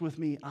church with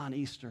me on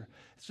Easter.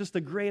 It's just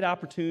a great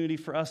opportunity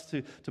for us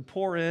to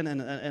pour in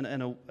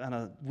on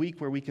a week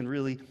where we can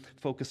really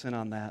focus in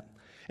on that.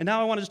 And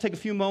now I want to just take a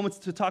few moments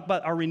to talk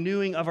about our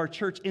renewing of our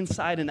church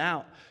inside and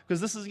out. Because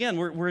this is, again,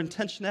 we're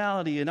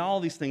intentionality and all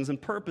these things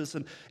and purpose.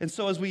 And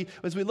so as we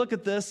look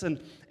at this, and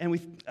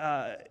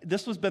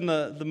this has been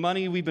the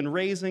money we've been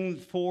raising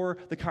for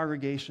the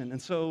congregation, and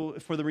so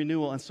for the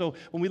renewal. And so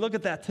when we look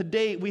at that, to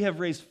date, we have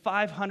raised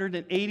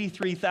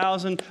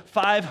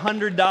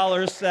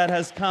 $583,500 that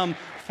has come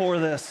for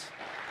this.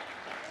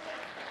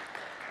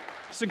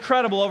 It's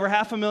incredible. Over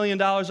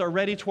 $500,000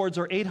 already towards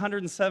our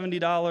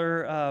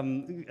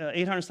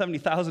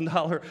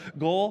 $870,000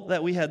 goal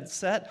that we had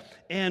set.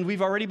 And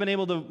we've already been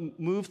able to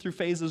move through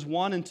phases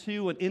 1 and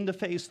 2 and into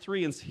phase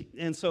 3.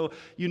 And so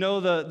you know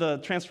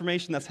the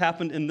transformation that's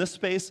happened in this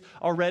space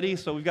already.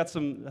 So we've got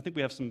I think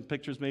we have some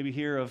pictures maybe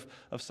here of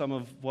some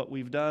of what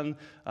we've done.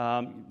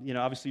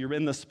 Obviously you're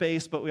in the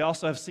space, but we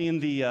also have seen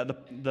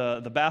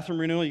the bathroom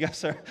renewal. You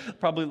guys are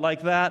probably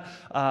like that.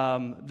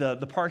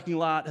 The parking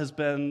lot has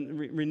been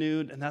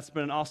renewed. And that's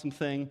been an awesome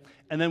thing.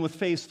 And then with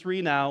phase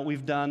 3 now,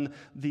 we've done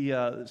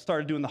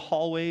started doing the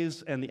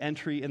hallways and the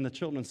entry in the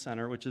Children's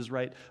Center, which is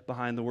right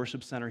behind the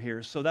worship center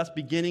here. So that's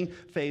beginning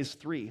phase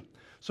 3.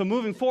 So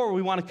moving forward,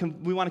 we want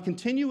to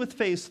continue with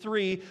phase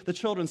 3, the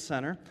Children's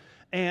Center.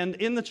 And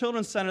in the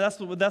Children's Center, that's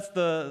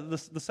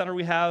the center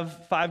we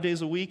have 5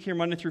 days a week here,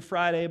 Monday through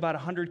Friday, about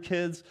 100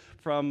 kids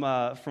from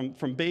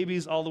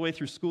babies all the way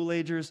through school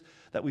agers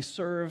that we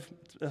serve,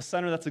 a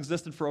center that's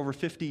existed for over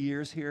 50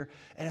 years here,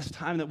 and it's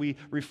time that we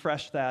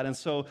refresh that. And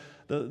so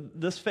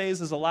this phase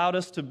has allowed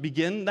us to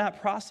begin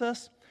that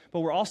process,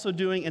 but we're also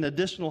doing an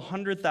additional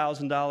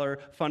 $100,000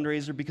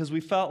 fundraiser because we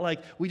felt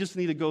like we just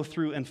need to go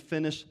through and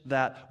finish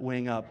that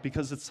wing up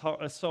because it's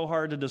so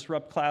hard to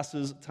disrupt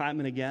classes time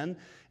and again.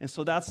 And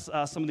so that's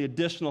some of the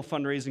additional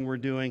fundraising we're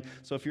doing.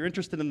 So if you're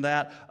interested in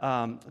that,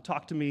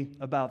 talk to me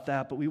about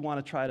that. But we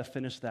want to try to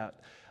finish that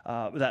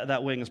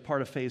wing as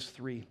part of phase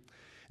 3.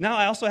 Now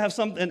I also have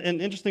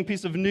an interesting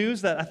piece of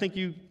news that I think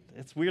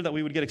it's weird that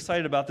we would get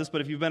excited about this,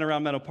 but if you've been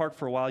around Meadow Park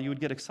for a while, you would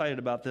get excited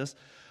about this.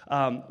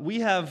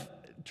 We have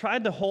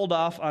tried to hold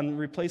off on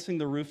replacing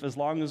the roof as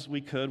long as we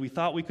could. We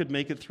thought we could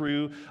make it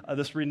through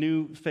this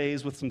renew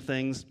phase with some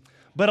things.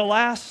 But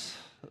alas,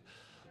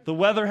 the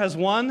weather has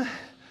won.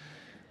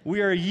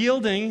 We are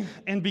yielding,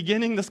 and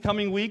beginning this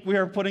coming week, we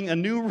are putting a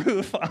new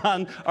roof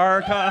on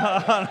our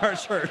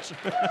church.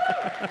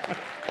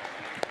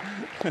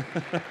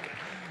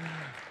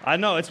 I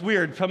know, it's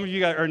weird. Some of you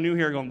guys are new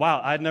here going, wow,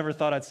 I never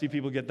thought I'd see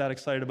people get that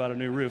excited about a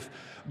new roof.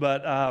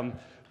 But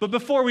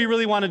before we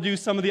really want to do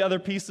some of the other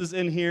pieces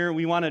in here,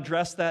 we want to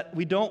address that.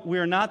 We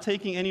are not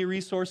taking any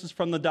resources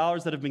from the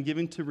dollars that have been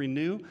given to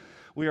Renew.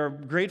 We are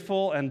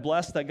grateful and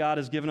blessed that God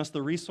has given us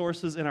the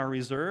resources in our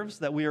reserves,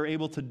 that we are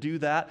able to do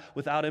that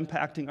without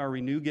impacting our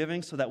Renew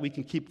giving so that we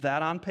can keep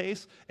that on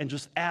pace and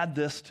just add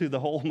this to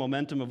the whole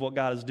momentum of what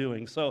God is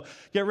doing. So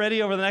get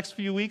ready over the next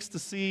few weeks to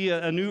see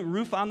a new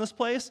roof on this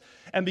place.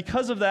 And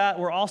because of that,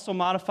 we're also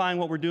modifying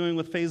what we're doing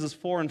with phases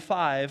 4 and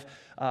 5,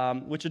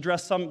 which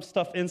address some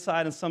stuff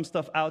inside and some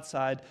stuff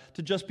outside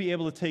to just be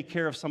able to take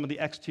care of some of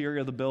the exterior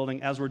of the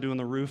building as we're doing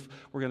the roof.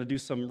 We're going to do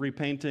some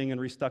repainting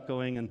and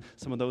restuccoing and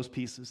some of those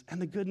pieces.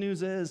 And the good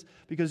news is,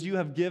 because you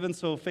have given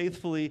so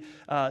faithfully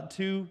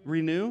to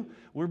Renew,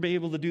 we'll be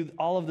able to do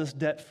all of this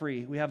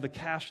debt-free. We have the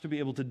cash to be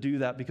able to do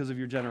that because of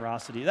your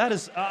generosity. That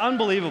is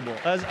unbelievable.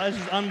 That is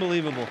just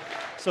unbelievable.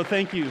 So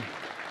thank you.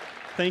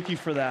 Thank you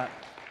for that.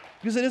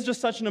 Because it is just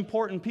such an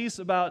important piece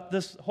about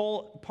this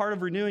whole part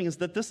of renewing is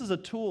that this is a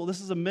tool, this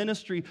is a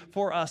ministry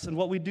for us and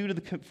what we do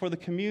for the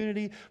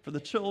community, for the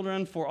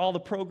children, for all the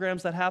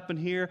programs that happen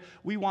here.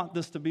 We want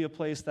this to be a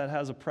place that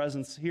has a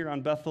presence here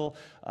on Bethel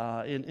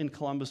in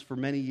Columbus for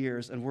many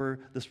years, and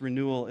this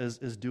renewal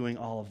is doing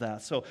all of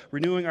that. So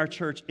renewing our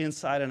church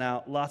inside and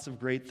out, lots of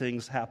great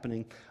things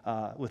happening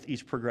with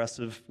each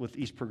progressive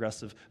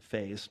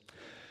phase.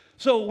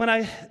 So when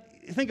I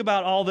think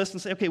about all this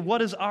and say, okay,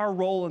 what is our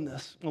role in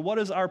this? What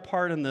is our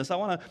part in this? I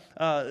want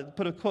to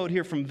put a quote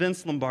here from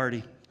Vince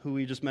Lombardi, who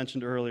we just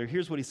mentioned earlier.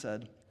 Here's what he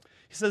said.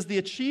 He says, "The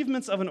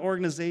achievements of an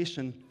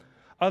organization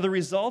are the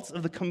results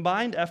of the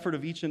combined effort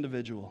of each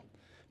individual.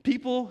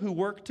 People who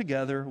work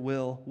together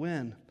will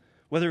win,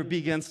 whether it be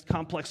against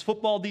complex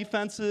football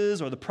defenses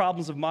or the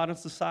problems of modern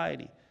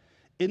society.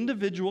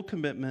 Individual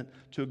commitment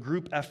to a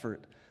group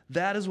effort,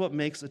 that is what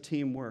makes a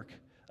team work,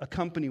 a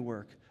company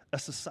work, a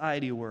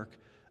society work,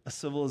 a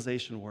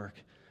civilization work,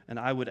 and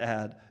I would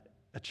add,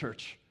 a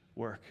church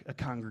work, a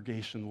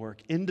congregation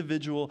work.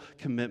 Individual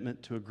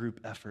commitment to a group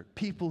effort.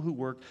 People who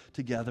work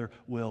together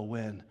will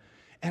win."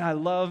 And I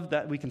love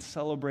that we can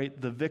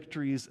celebrate the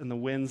victories and the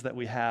wins that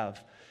we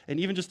have. And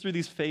even just through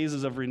these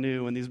phases of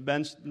Renew and these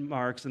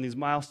benchmarks and these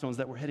milestones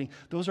that we're hitting,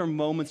 those are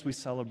moments we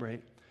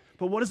celebrate.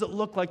 But what does it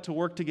look like to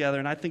work together?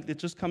 And I think it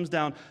just comes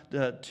down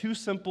to two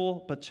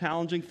simple but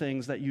challenging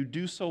things that you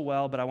do so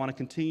well, but I want to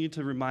continue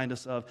to remind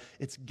us of.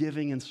 It's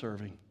giving and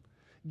serving.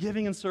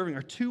 Giving and serving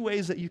are two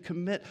ways that you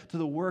commit to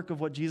the work of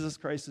what Jesus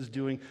Christ is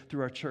doing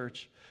through our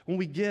church. When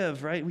we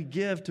give, right, we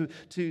give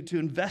to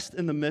invest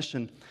in the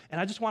mission. And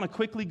I just want to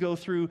quickly go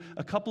through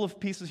a couple of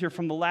pieces here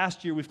from the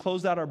last year. We've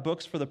closed out our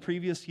books for the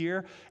previous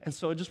year. And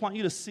so I just want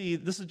you to see,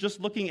 this is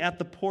just looking at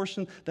the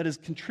portion that is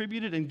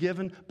contributed and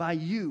given by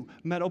you,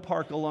 Meadow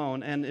Park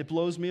alone. And it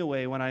blows me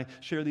away when I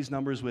share these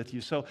numbers with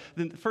you. So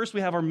then first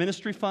we have our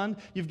ministry fund.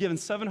 You've given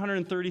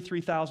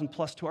 $733,000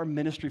 plus to our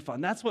ministry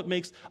fund. That's what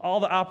makes all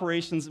the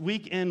operations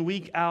week in,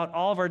 week out,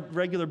 all of our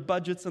regular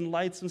budgets and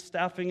lights and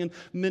staffing and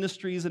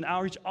ministries and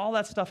outreach, all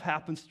that stuff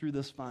happens through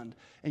this fund,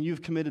 and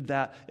you've committed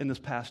that in this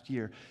past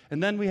year.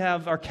 And then we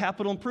have our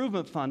capital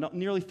improvement fund,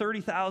 nearly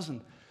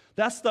 $30,000.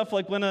 That's stuff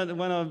like when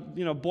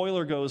a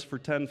boiler goes for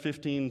 $10,000,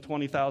 $15,000,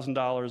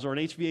 $20,000, or an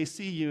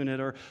HVAC unit,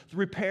 or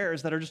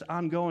repairs that are just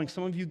ongoing.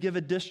 Some of you give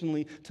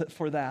additionally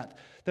for that.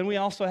 Then we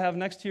also have,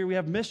 next year, we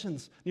have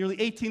missions, nearly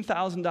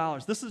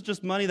 $18,000. This is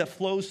just money that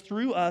flows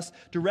through us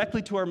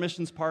directly to our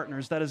missions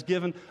partners that is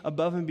given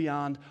above and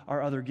beyond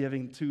our other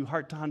giving to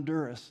Heart to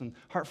Honduras and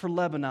Heart for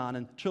Lebanon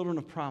and Children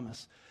of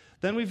Promise.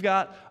 Then we've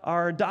got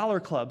our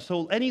dollar club.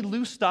 So any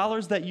loose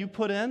dollars that you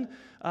put in,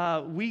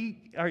 we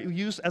are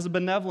used as a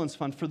benevolence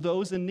fund for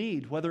those in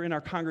need, whether in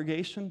our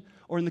congregation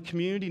or in the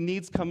community.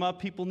 Needs come up,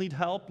 people need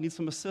help, need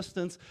some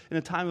assistance in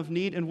a time of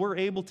need, and we're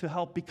able to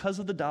help because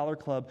of the dollar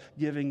club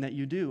giving that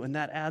you do. And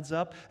that adds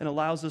up and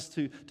allows us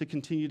to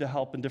continue to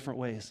help in different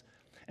ways.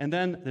 And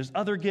then there's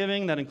other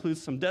giving that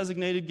includes some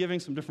designated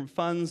giving, some different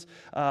funds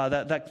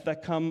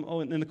that come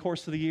in the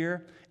course of the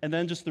year. And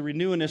then just the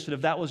Renew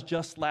initiative, that was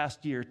just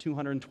last year,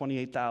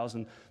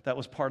 $228,000. That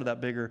was part of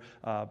that bigger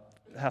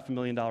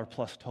 $500,000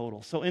 plus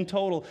total. So in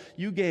total,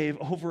 you gave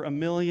over $1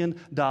 million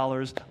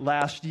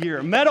last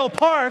year. Meadow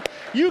Park,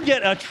 you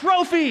get a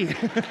trophy.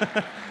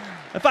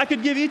 If I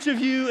could give each of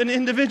you an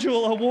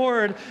individual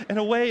award and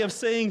a way of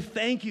saying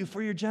thank you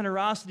for your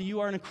generosity,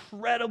 you are an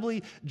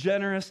incredibly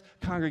generous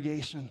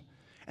congregation.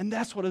 And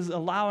that's what is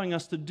allowing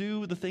us to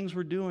do the things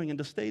we're doing and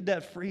to stay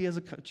debt-free as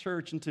a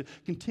church and to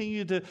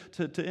continue to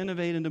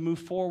innovate and to move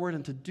forward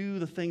and to do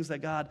the things that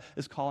God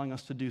is calling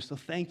us to do. So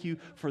thank you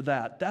for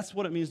that. That's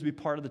what it means to be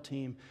part of the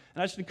team.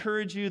 And I just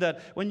encourage you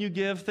that when you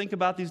give, think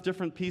about these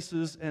different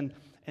pieces and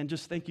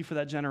just thank you for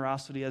that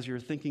generosity as you're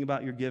thinking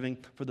about your giving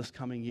for this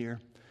coming year.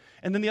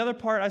 And then the other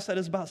part I said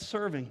is about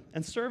serving.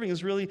 And serving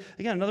is really,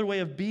 again, another way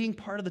of being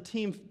part of the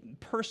team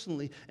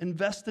personally,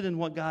 invested in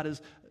what God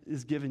is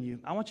given you.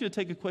 I want you to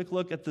take a quick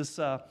look at this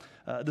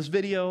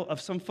video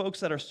of some folks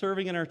that are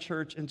serving in our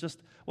church and just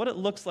what it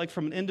looks like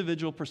from an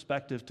individual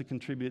perspective to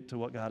contribute to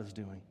what God is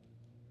doing.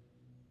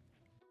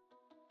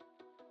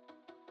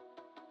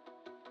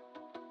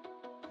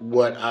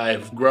 What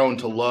I've grown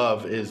to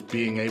love is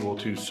being able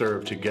to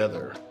serve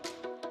together.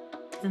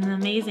 It's an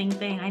amazing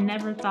thing. I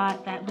never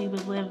thought that we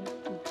would live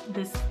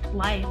this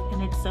life,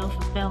 and it's so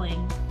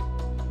fulfilling.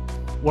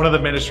 One of the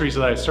ministries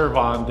that I serve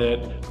on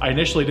that I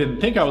initially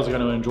didn't think I was going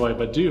to enjoy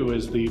but do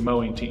is the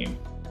mowing team.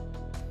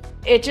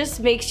 It just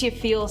makes you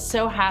feel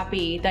so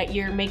happy that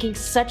you're making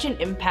such an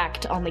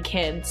impact on the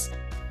kids.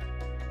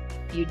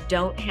 You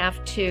don't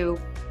have to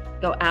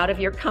go out of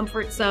your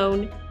comfort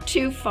zone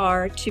too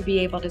far to be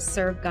able to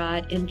serve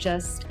God in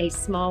just a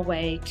small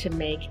way to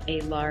make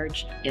a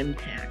large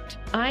impact.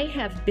 I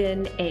have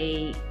been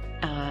a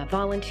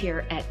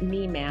volunteer at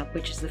NEMAP,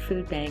 which is the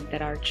food bank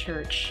that our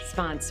church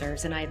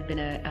sponsors, and I've been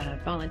a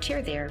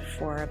volunteer there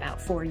for about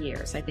 4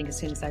 years. I think as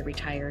soon as I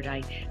retired,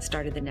 I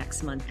started the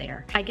next month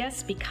there. I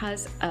guess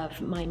because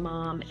of my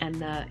mom and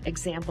the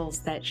examples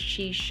that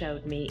she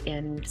showed me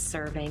in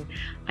serving,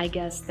 I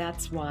guess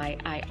that's why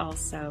I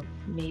also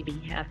maybe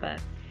have a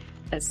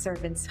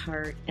servant's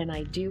heart, and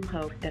I do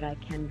hope that I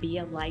can be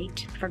a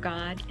light for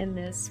God in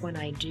this when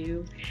I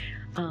do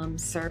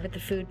serve at the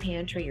food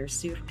pantry or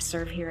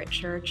serve here at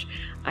church.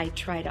 I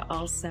try to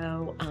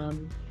also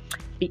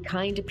be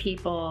kind to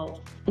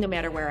people no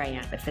matter where I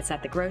am. If it's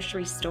at the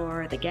grocery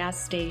store, the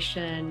gas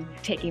station,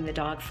 taking the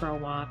dog for a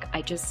walk,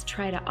 I just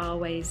try to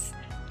always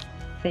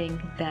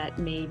think that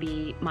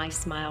maybe my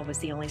smile was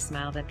the only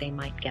smile that they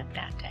might get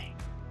that day.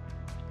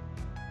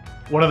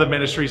 One of the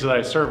ministries that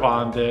I serve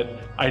on that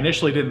I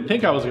initially didn't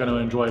think I was going to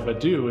enjoy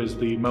but do is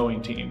the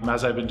mowing team.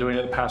 As I've been doing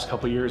it the past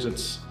couple of years,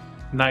 it's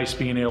nice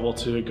being able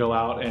to go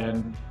out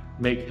and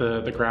make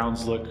the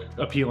grounds look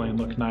appealing,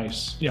 look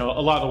nice. You know, a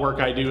lot of the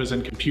work I do is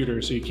in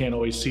computers, so you can't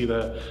always see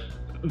the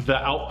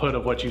output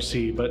of what you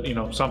see, but you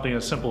know, something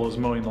as simple as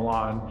mowing the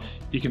lawn,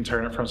 you can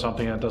turn it from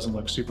something that doesn't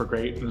look super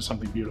great into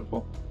something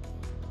beautiful.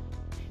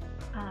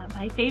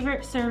 My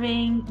favorite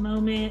serving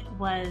moment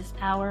was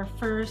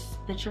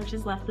the church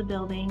has left the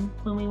building,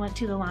 when we went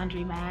to the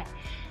laundromat.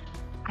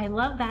 I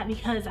love that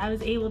because I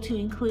was able to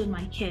include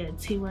my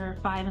kids who were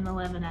 5 and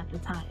 11 at the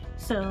time.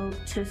 So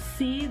to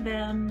see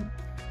them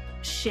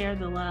share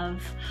the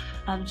love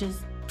of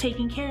just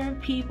taking care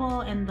of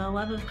people and the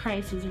love of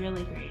Christ was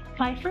really great.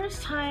 My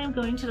first time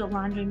going to the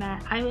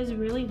laundromat, I was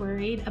really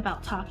worried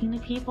about talking to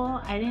people.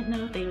 I didn't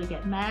know if they would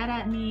get mad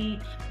at me.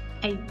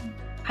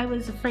 I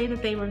was afraid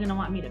that they were going to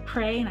want me to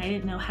pray, and I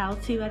didn't know how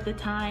to at the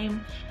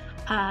time.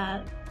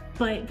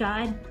 But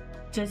God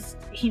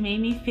He made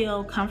me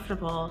feel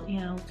comfortable. You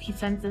know, He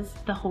sends us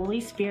the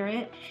Holy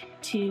Spirit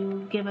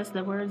to give us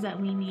the words that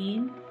we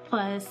need.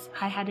 Plus,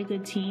 I had a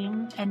good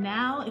team. And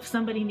now, if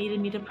somebody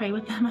needed me to pray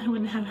with them, I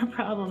wouldn't have a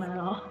problem at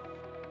all.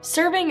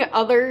 Serving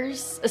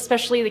others,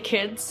 especially the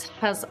kids,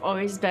 has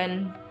always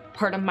been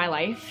part of my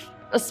life.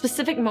 A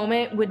specific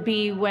moment would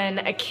be when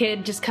a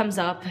kid just comes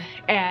up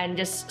and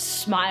just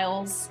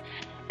smiles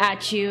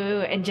at you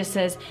and just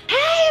says,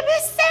 "Hey,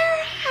 Miss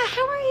Sarah,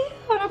 how are you?"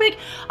 And I'm like,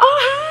 "Oh,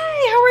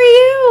 hi, how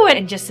are you?"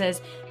 And just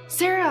says,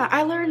 "Sarah,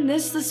 I learned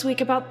this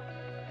week about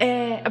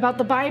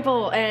the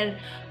Bible, and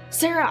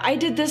Sarah, I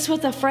did this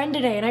with a friend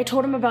today, and I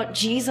told him about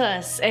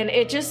Jesus." And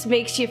it just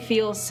makes you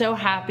feel so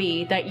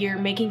happy that you're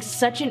making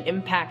such an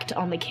impact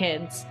on the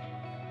kids.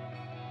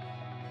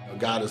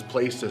 God has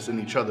placed us in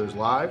each other's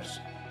lives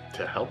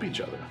to help each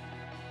other,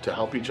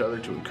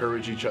 to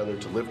encourage each other,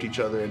 to lift each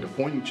other, and to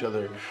point each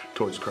other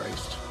towards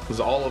Christ. Because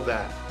all of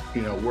that,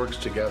 works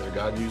together.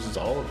 God uses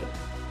all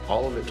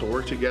of it to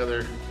work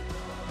together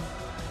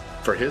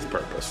for His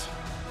purpose.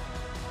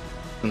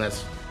 And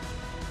that's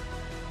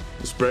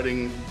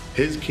spreading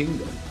His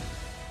kingdom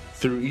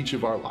through each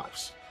of our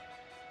lives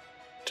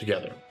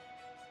together.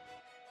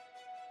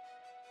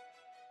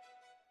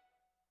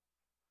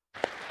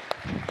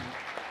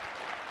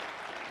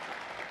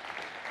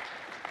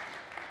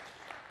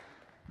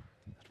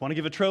 I want to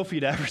give a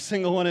trophy to every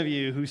single one of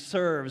you who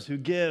serves, who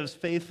gives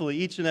faithfully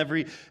each and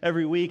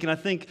every week. And I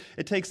think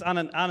it takes on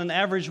an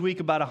average week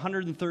about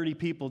 130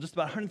 people, just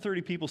about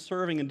 130 people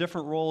serving in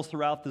different roles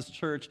throughout this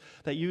church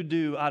that you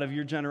do out of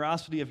your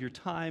generosity, of your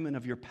time, and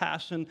of your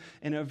passion,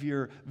 and of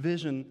your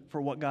vision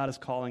for what God is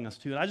calling us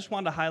to. And I just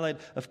wanted to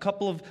highlight a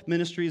couple of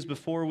ministries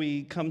before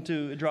we come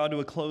to draw to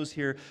a close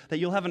here, that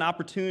you'll have an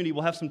opportunity.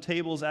 We'll have some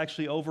tables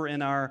actually over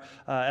in our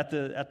at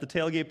the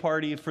tailgate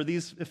party for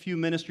these few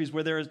ministries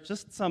where there is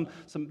just some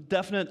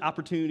definite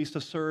opportunities to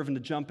serve and to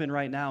jump in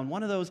right now. And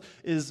one of those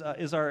is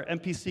our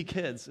MPC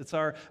Kids. It's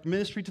our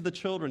ministry to the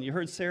children. You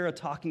heard Sarah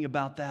talking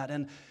about that.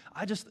 And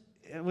I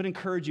would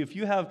encourage you, if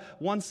you have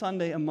one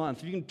Sunday a month,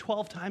 if you can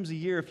 12 times a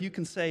year, if you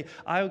can say,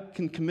 I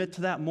can commit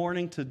to that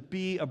morning to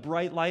be a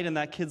bright light in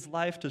that kid's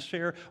life, to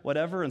share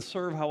whatever and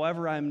serve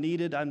however I'm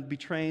needed, I'm be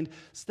trained,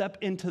 step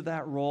into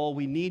that role.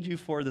 We need you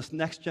for this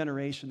next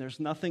generation. There's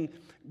nothing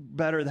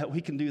better that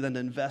we can do than to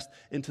invest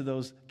into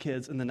those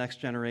kids in the next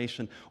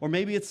generation. Or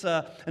maybe it's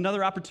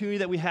another opportunity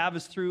that we have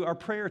is through our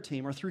prayer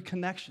team or through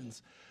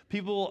connections.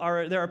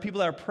 There are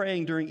people that are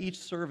praying during each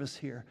service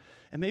here.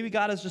 And maybe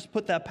God has just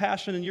put that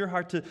passion in your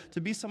heart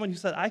to be someone who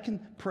said, I can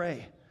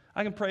pray.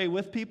 I can pray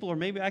with people, or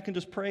maybe I can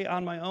just pray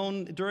on my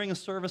own during a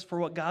service for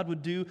what God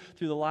would do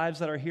through the lives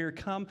that are here.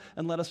 Come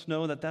and let us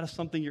know that is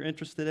something you're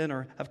interested in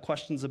or have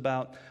questions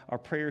about our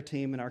prayer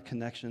team and our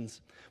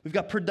connections. We've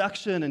got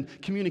production and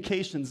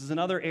communications is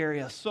another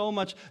area. So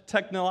much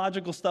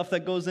technological stuff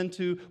that goes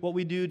into what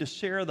we do to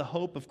share the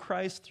hope of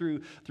Christ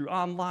through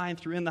online,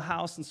 through in the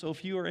house. And so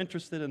if you are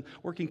interested in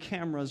working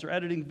cameras or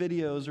editing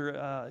videos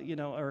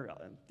or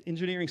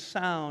engineering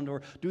sound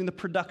or doing the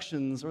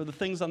productions or the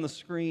things on the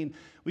screen,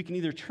 we can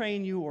either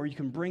train you or you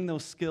can bring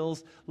those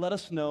skills. Let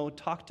us know.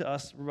 Talk to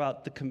us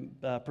about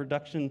the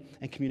production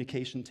and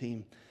communication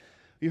team.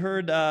 You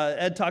heard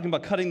Ed talking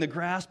about cutting the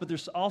grass, but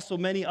there's also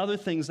many other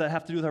things that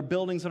have to do with our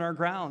buildings and our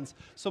grounds.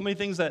 So many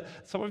things that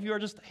some of you are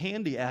just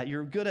handy at,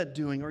 you're good at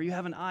doing, or you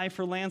have an eye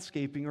for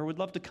landscaping, or would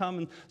love to come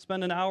and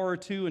spend an hour or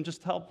two and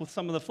just help with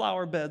some of the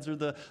flower beds or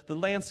the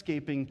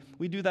landscaping.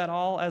 We do that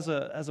all as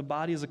a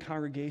body, as a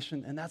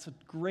congregation, and that's a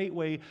great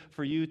way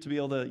for you to be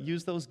able to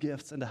use those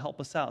gifts and to help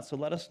us out. So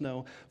let us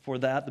know for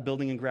that, the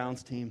building and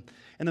grounds team.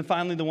 And then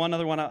finally, the one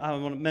other one I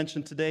want to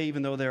mention today,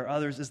 even though there are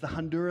others, is the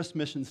Honduras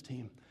missions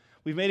team.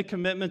 We've made a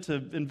commitment to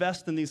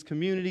invest in these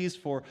communities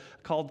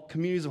called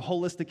Communities of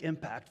Holistic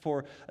Impact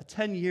for a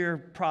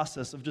 10-year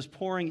process of just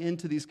pouring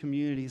into these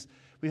communities.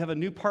 We have a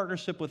new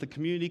partnership with a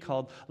community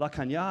called La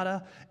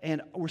Cañada,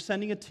 and we're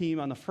sending a team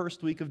on the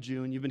first week of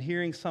June. You've been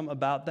hearing some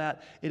about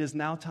that. It is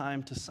now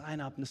time to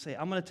sign up and to say,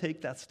 I'm going to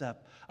take that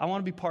step. I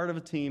want to be part of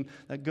a team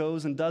that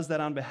goes and does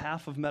that on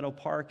behalf of Meadow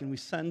Park, and we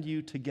send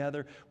you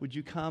together. Would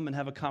you come and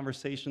have a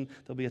conversation?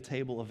 There'll be a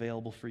table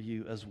available for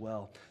you as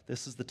well.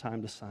 This is the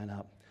time to sign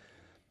up.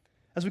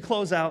 As we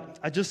close out,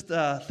 I just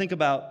think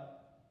about,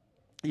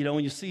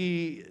 when you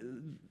see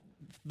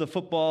the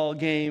football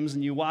games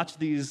and you watch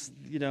these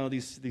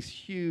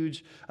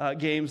huge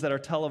games that are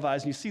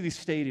televised, and you see these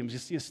stadiums. You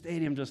see a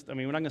stadium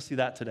we're not going to see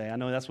that today. I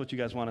know that's what you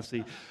guys want to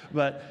see.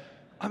 But,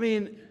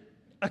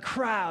 a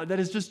crowd that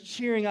is just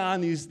cheering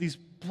on these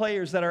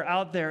players that are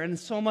out there, and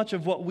so much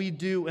of what we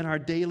do in our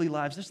daily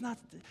lives, you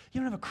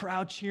don't have a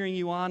crowd cheering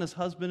you on as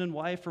husband and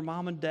wife or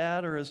mom and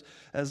dad or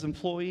as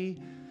employee.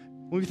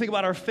 When we think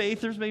about our faith,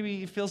 there's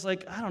maybe it feels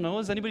like, I don't know,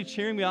 is anybody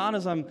cheering me on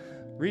as I'm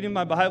reading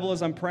my Bible,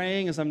 as I'm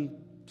praying, as I'm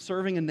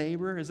serving a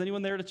neighbor? Is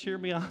anyone there to cheer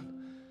me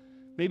on?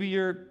 Maybe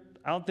you're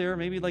out there,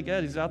 maybe like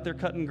Ed, he's out there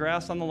cutting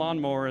grass on the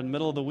lawnmower in the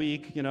middle of the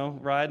week,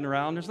 riding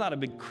around. There's not a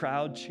big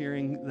crowd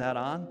cheering that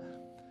on.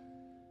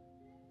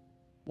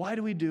 Why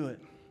do we do it?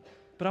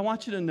 But I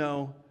want you to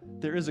know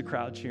there is a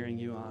crowd cheering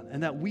you on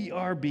and that we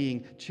are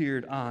being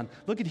cheered on.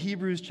 Look at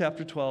Hebrews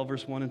chapter 12,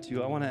 verse 1 and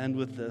 2. I want to end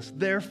with this.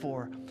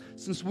 Therefore,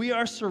 since we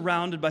are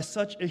surrounded by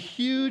such a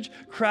huge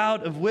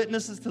crowd of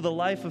witnesses to the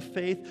life of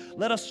faith,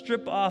 let us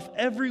strip off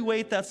every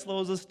weight that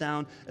slows us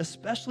down,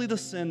 especially the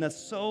sin that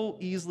so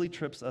easily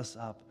trips us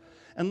up.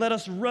 And let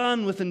us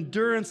run with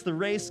endurance the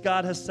race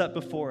God has set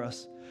before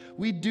us.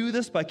 We do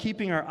this by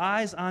keeping our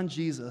eyes on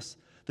Jesus,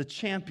 the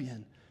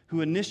champion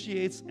who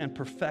initiates and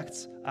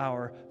perfects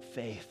our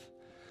faith.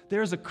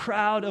 There's a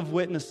crowd of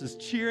witnesses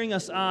cheering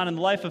us on in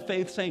the life of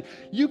faith, saying,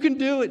 you can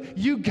do it.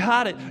 You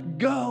got it.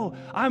 Go.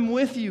 I'm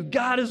with you.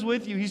 God is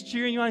with you. He's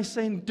cheering you on. He's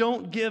saying,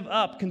 don't give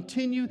up.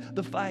 Continue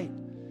the fight.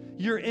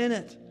 You're in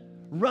it.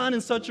 Run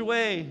in such a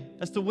way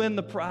as to win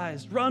the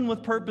prize. Run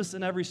with purpose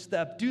in every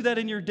step. Do that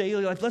in your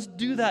daily life. Let's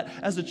do that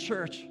as a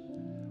church.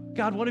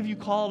 God, what have you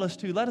called us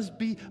to? Let us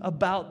be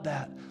about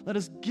that. Let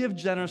us give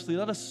generously.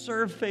 Let us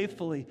serve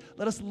faithfully.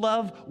 Let us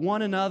love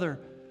one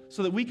another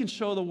so that we can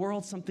show the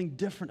world something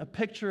different, a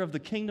picture of the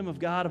kingdom of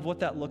God, of what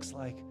that looks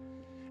like.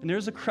 And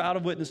there's a crowd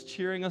of witnesses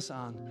cheering us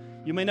on.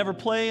 You may never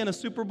play in a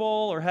Super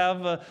Bowl or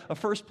have a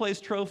first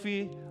place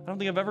trophy. I don't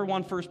think I've ever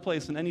won first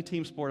place in any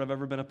team sport I've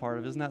ever been a part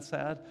of. Isn't that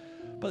sad?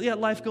 But yet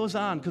life goes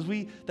on because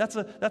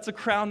that's a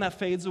crown that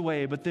fades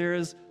away. But there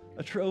is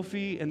a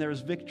trophy and there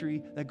is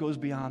victory that goes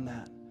beyond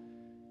that.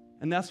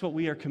 And that's what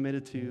we are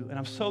committed to. And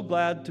I'm so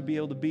glad to be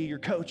able to be your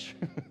coach,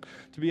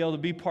 to be able to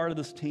be part of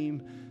this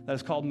team that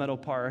is called Meadow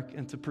Park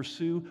and to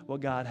pursue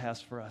what God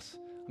has for us.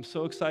 I'm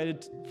so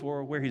excited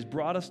for where He's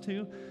brought us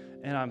to,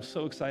 and I'm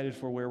so excited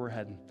for where we're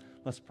heading.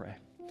 Let's pray.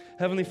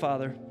 Heavenly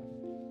Father,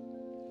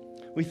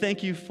 we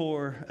thank you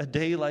for a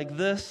day like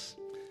this,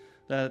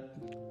 that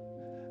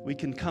we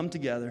can come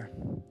together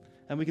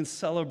and we can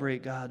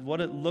celebrate, God, what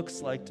it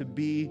looks like to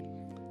be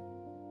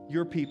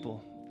your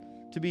people,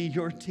 to be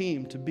your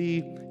team, to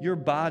be your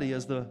body,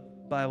 as the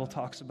Bible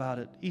talks about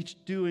it,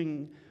 each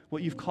doing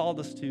what you've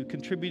called us to,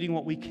 contributing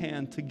what we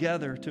can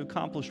together to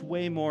accomplish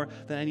way more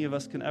than any of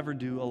us can ever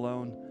do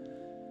alone.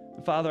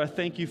 And Father, I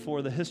thank you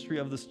for the history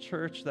of this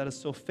church that has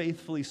so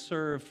faithfully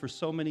served for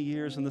so many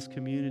years in this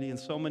community in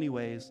so many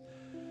ways.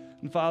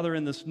 And Father,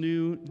 in this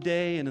new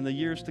day and in the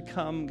years to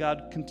come,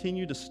 God,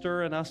 continue to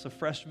stir in us a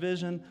fresh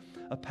vision,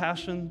 a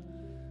passion,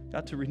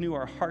 God, to renew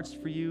our hearts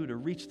for you, to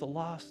reach the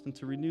lost, and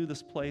to renew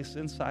this place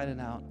inside and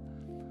out.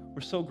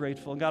 We're so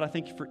grateful. And God, I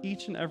thank you for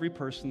each and every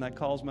person that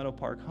calls Meadow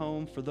Park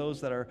home, for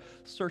those that are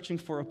searching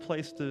for a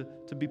place to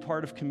be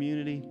part of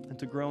community and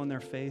to grow in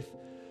their faith.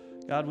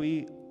 God,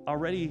 we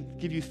already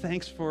give you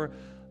thanks for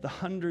the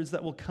hundreds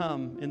that will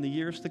come in the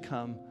years to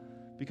come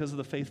because of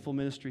the faithful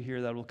ministry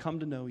here that will come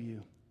to know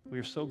you. We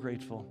are so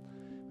grateful.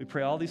 We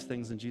pray all these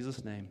things in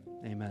Jesus' name.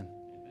 Amen.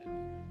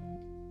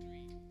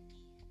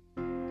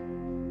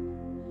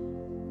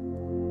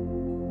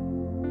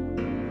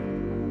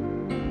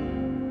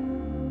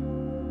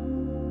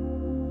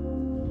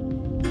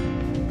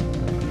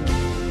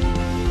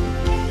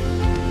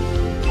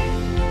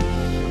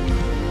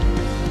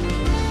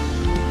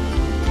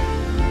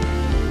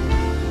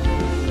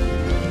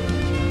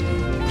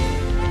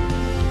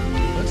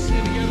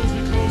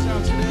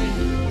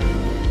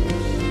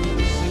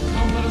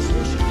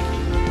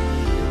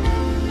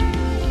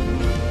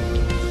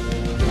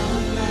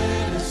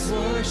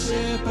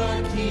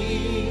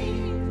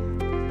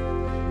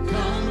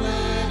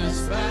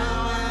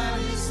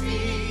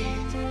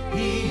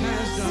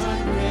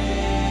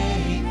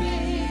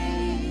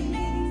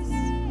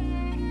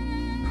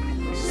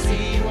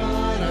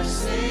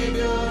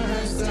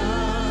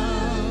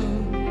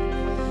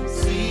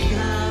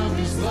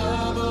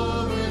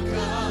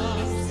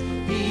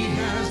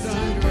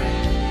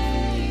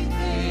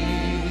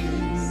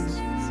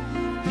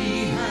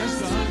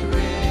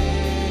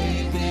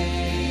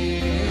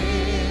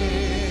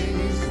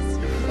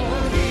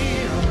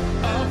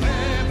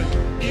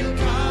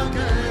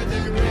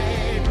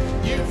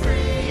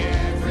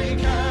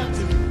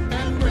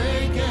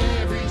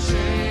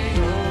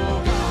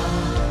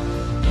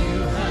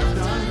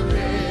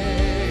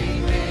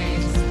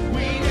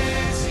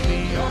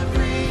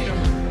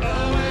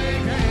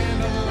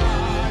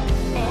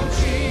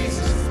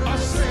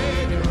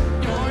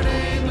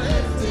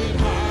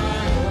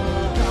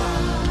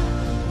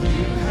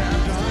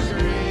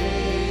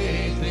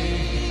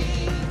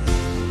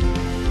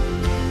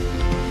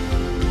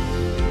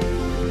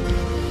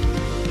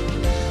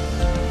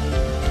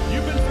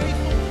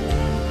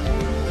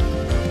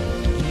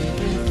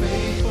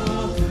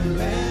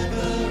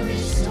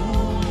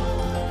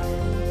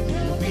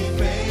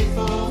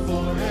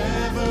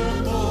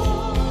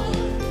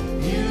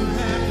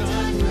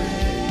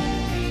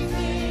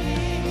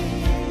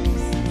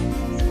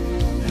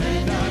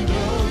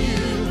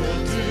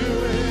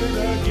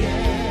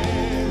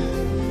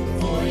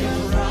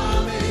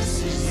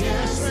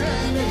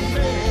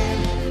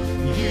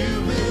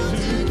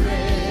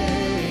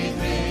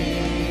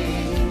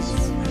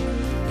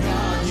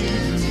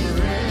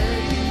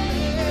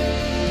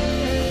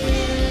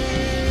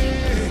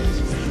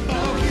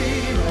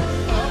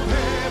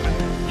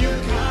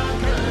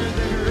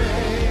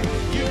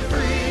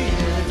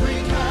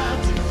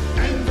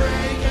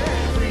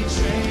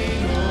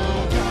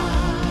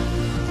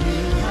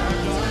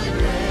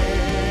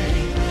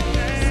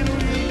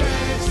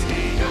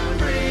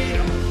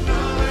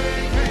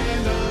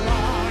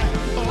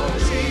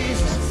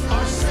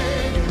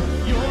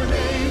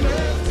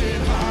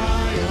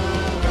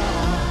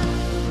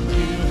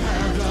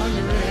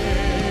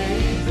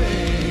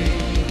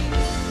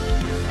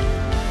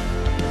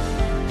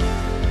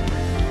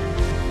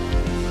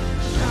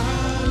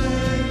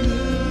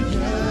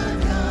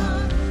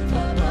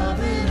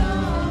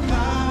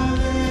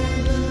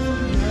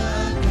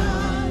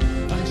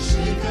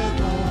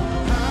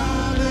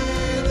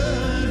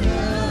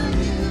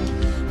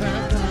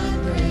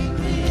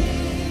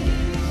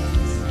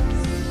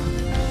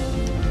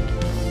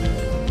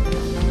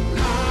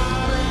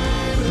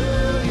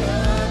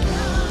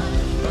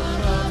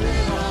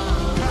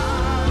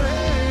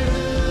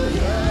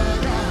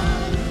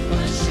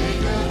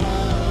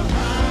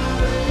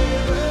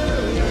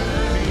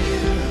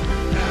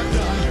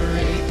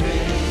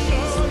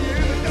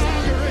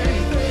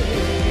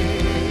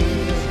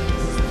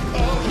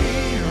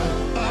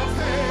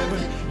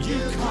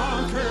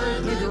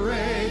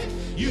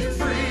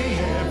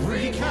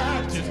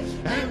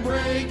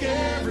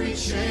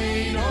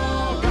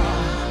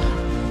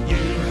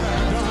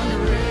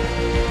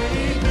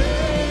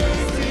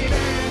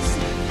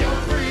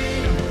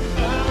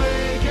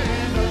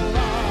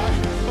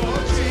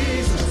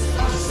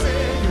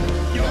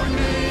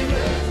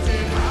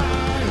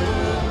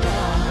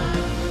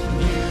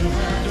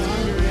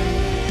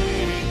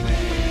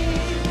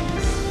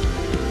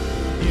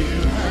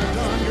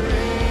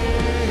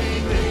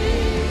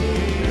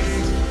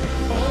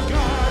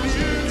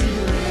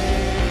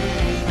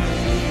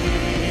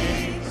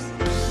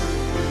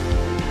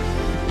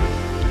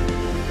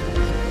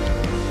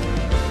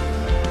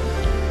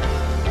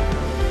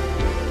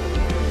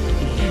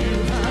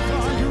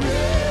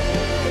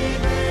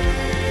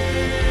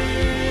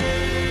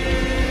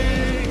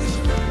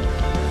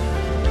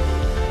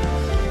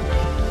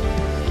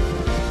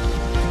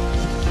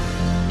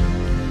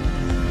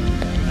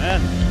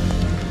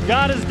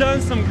 God has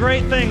done some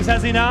great things,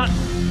 has he not?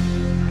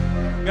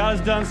 God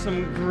has done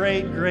some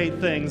great, great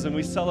things, and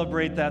we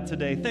celebrate that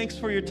today. Thanks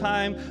for your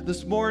time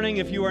this morning.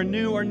 If you are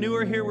new or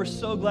newer here, we're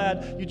so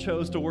glad you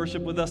chose to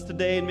worship with us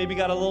today and maybe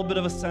got a little bit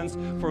of a sense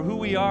for who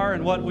we are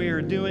and what we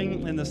are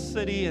doing in this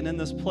city and in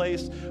this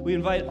place. We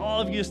invite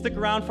all of you to stick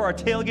around for our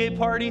tailgate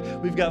party.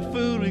 We've got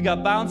food, we've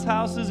got bounce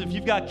houses. If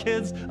you've got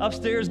kids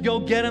upstairs,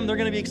 go get them. They're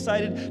going to be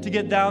excited to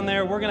get down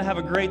there. We're going to have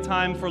a great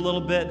time for a little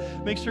bit.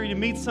 Make sure you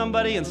meet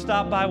somebody and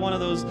stop by one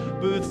of those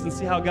booths and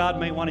see how God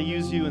may want to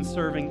use you in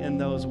serving in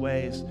those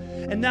ways.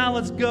 And now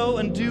let's go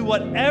and do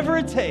whatever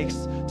it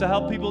takes to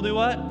help people do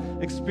what?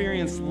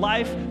 Experience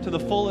life to the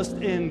fullest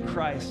in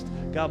Christ.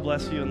 God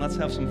bless you, and let's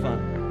have some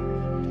fun.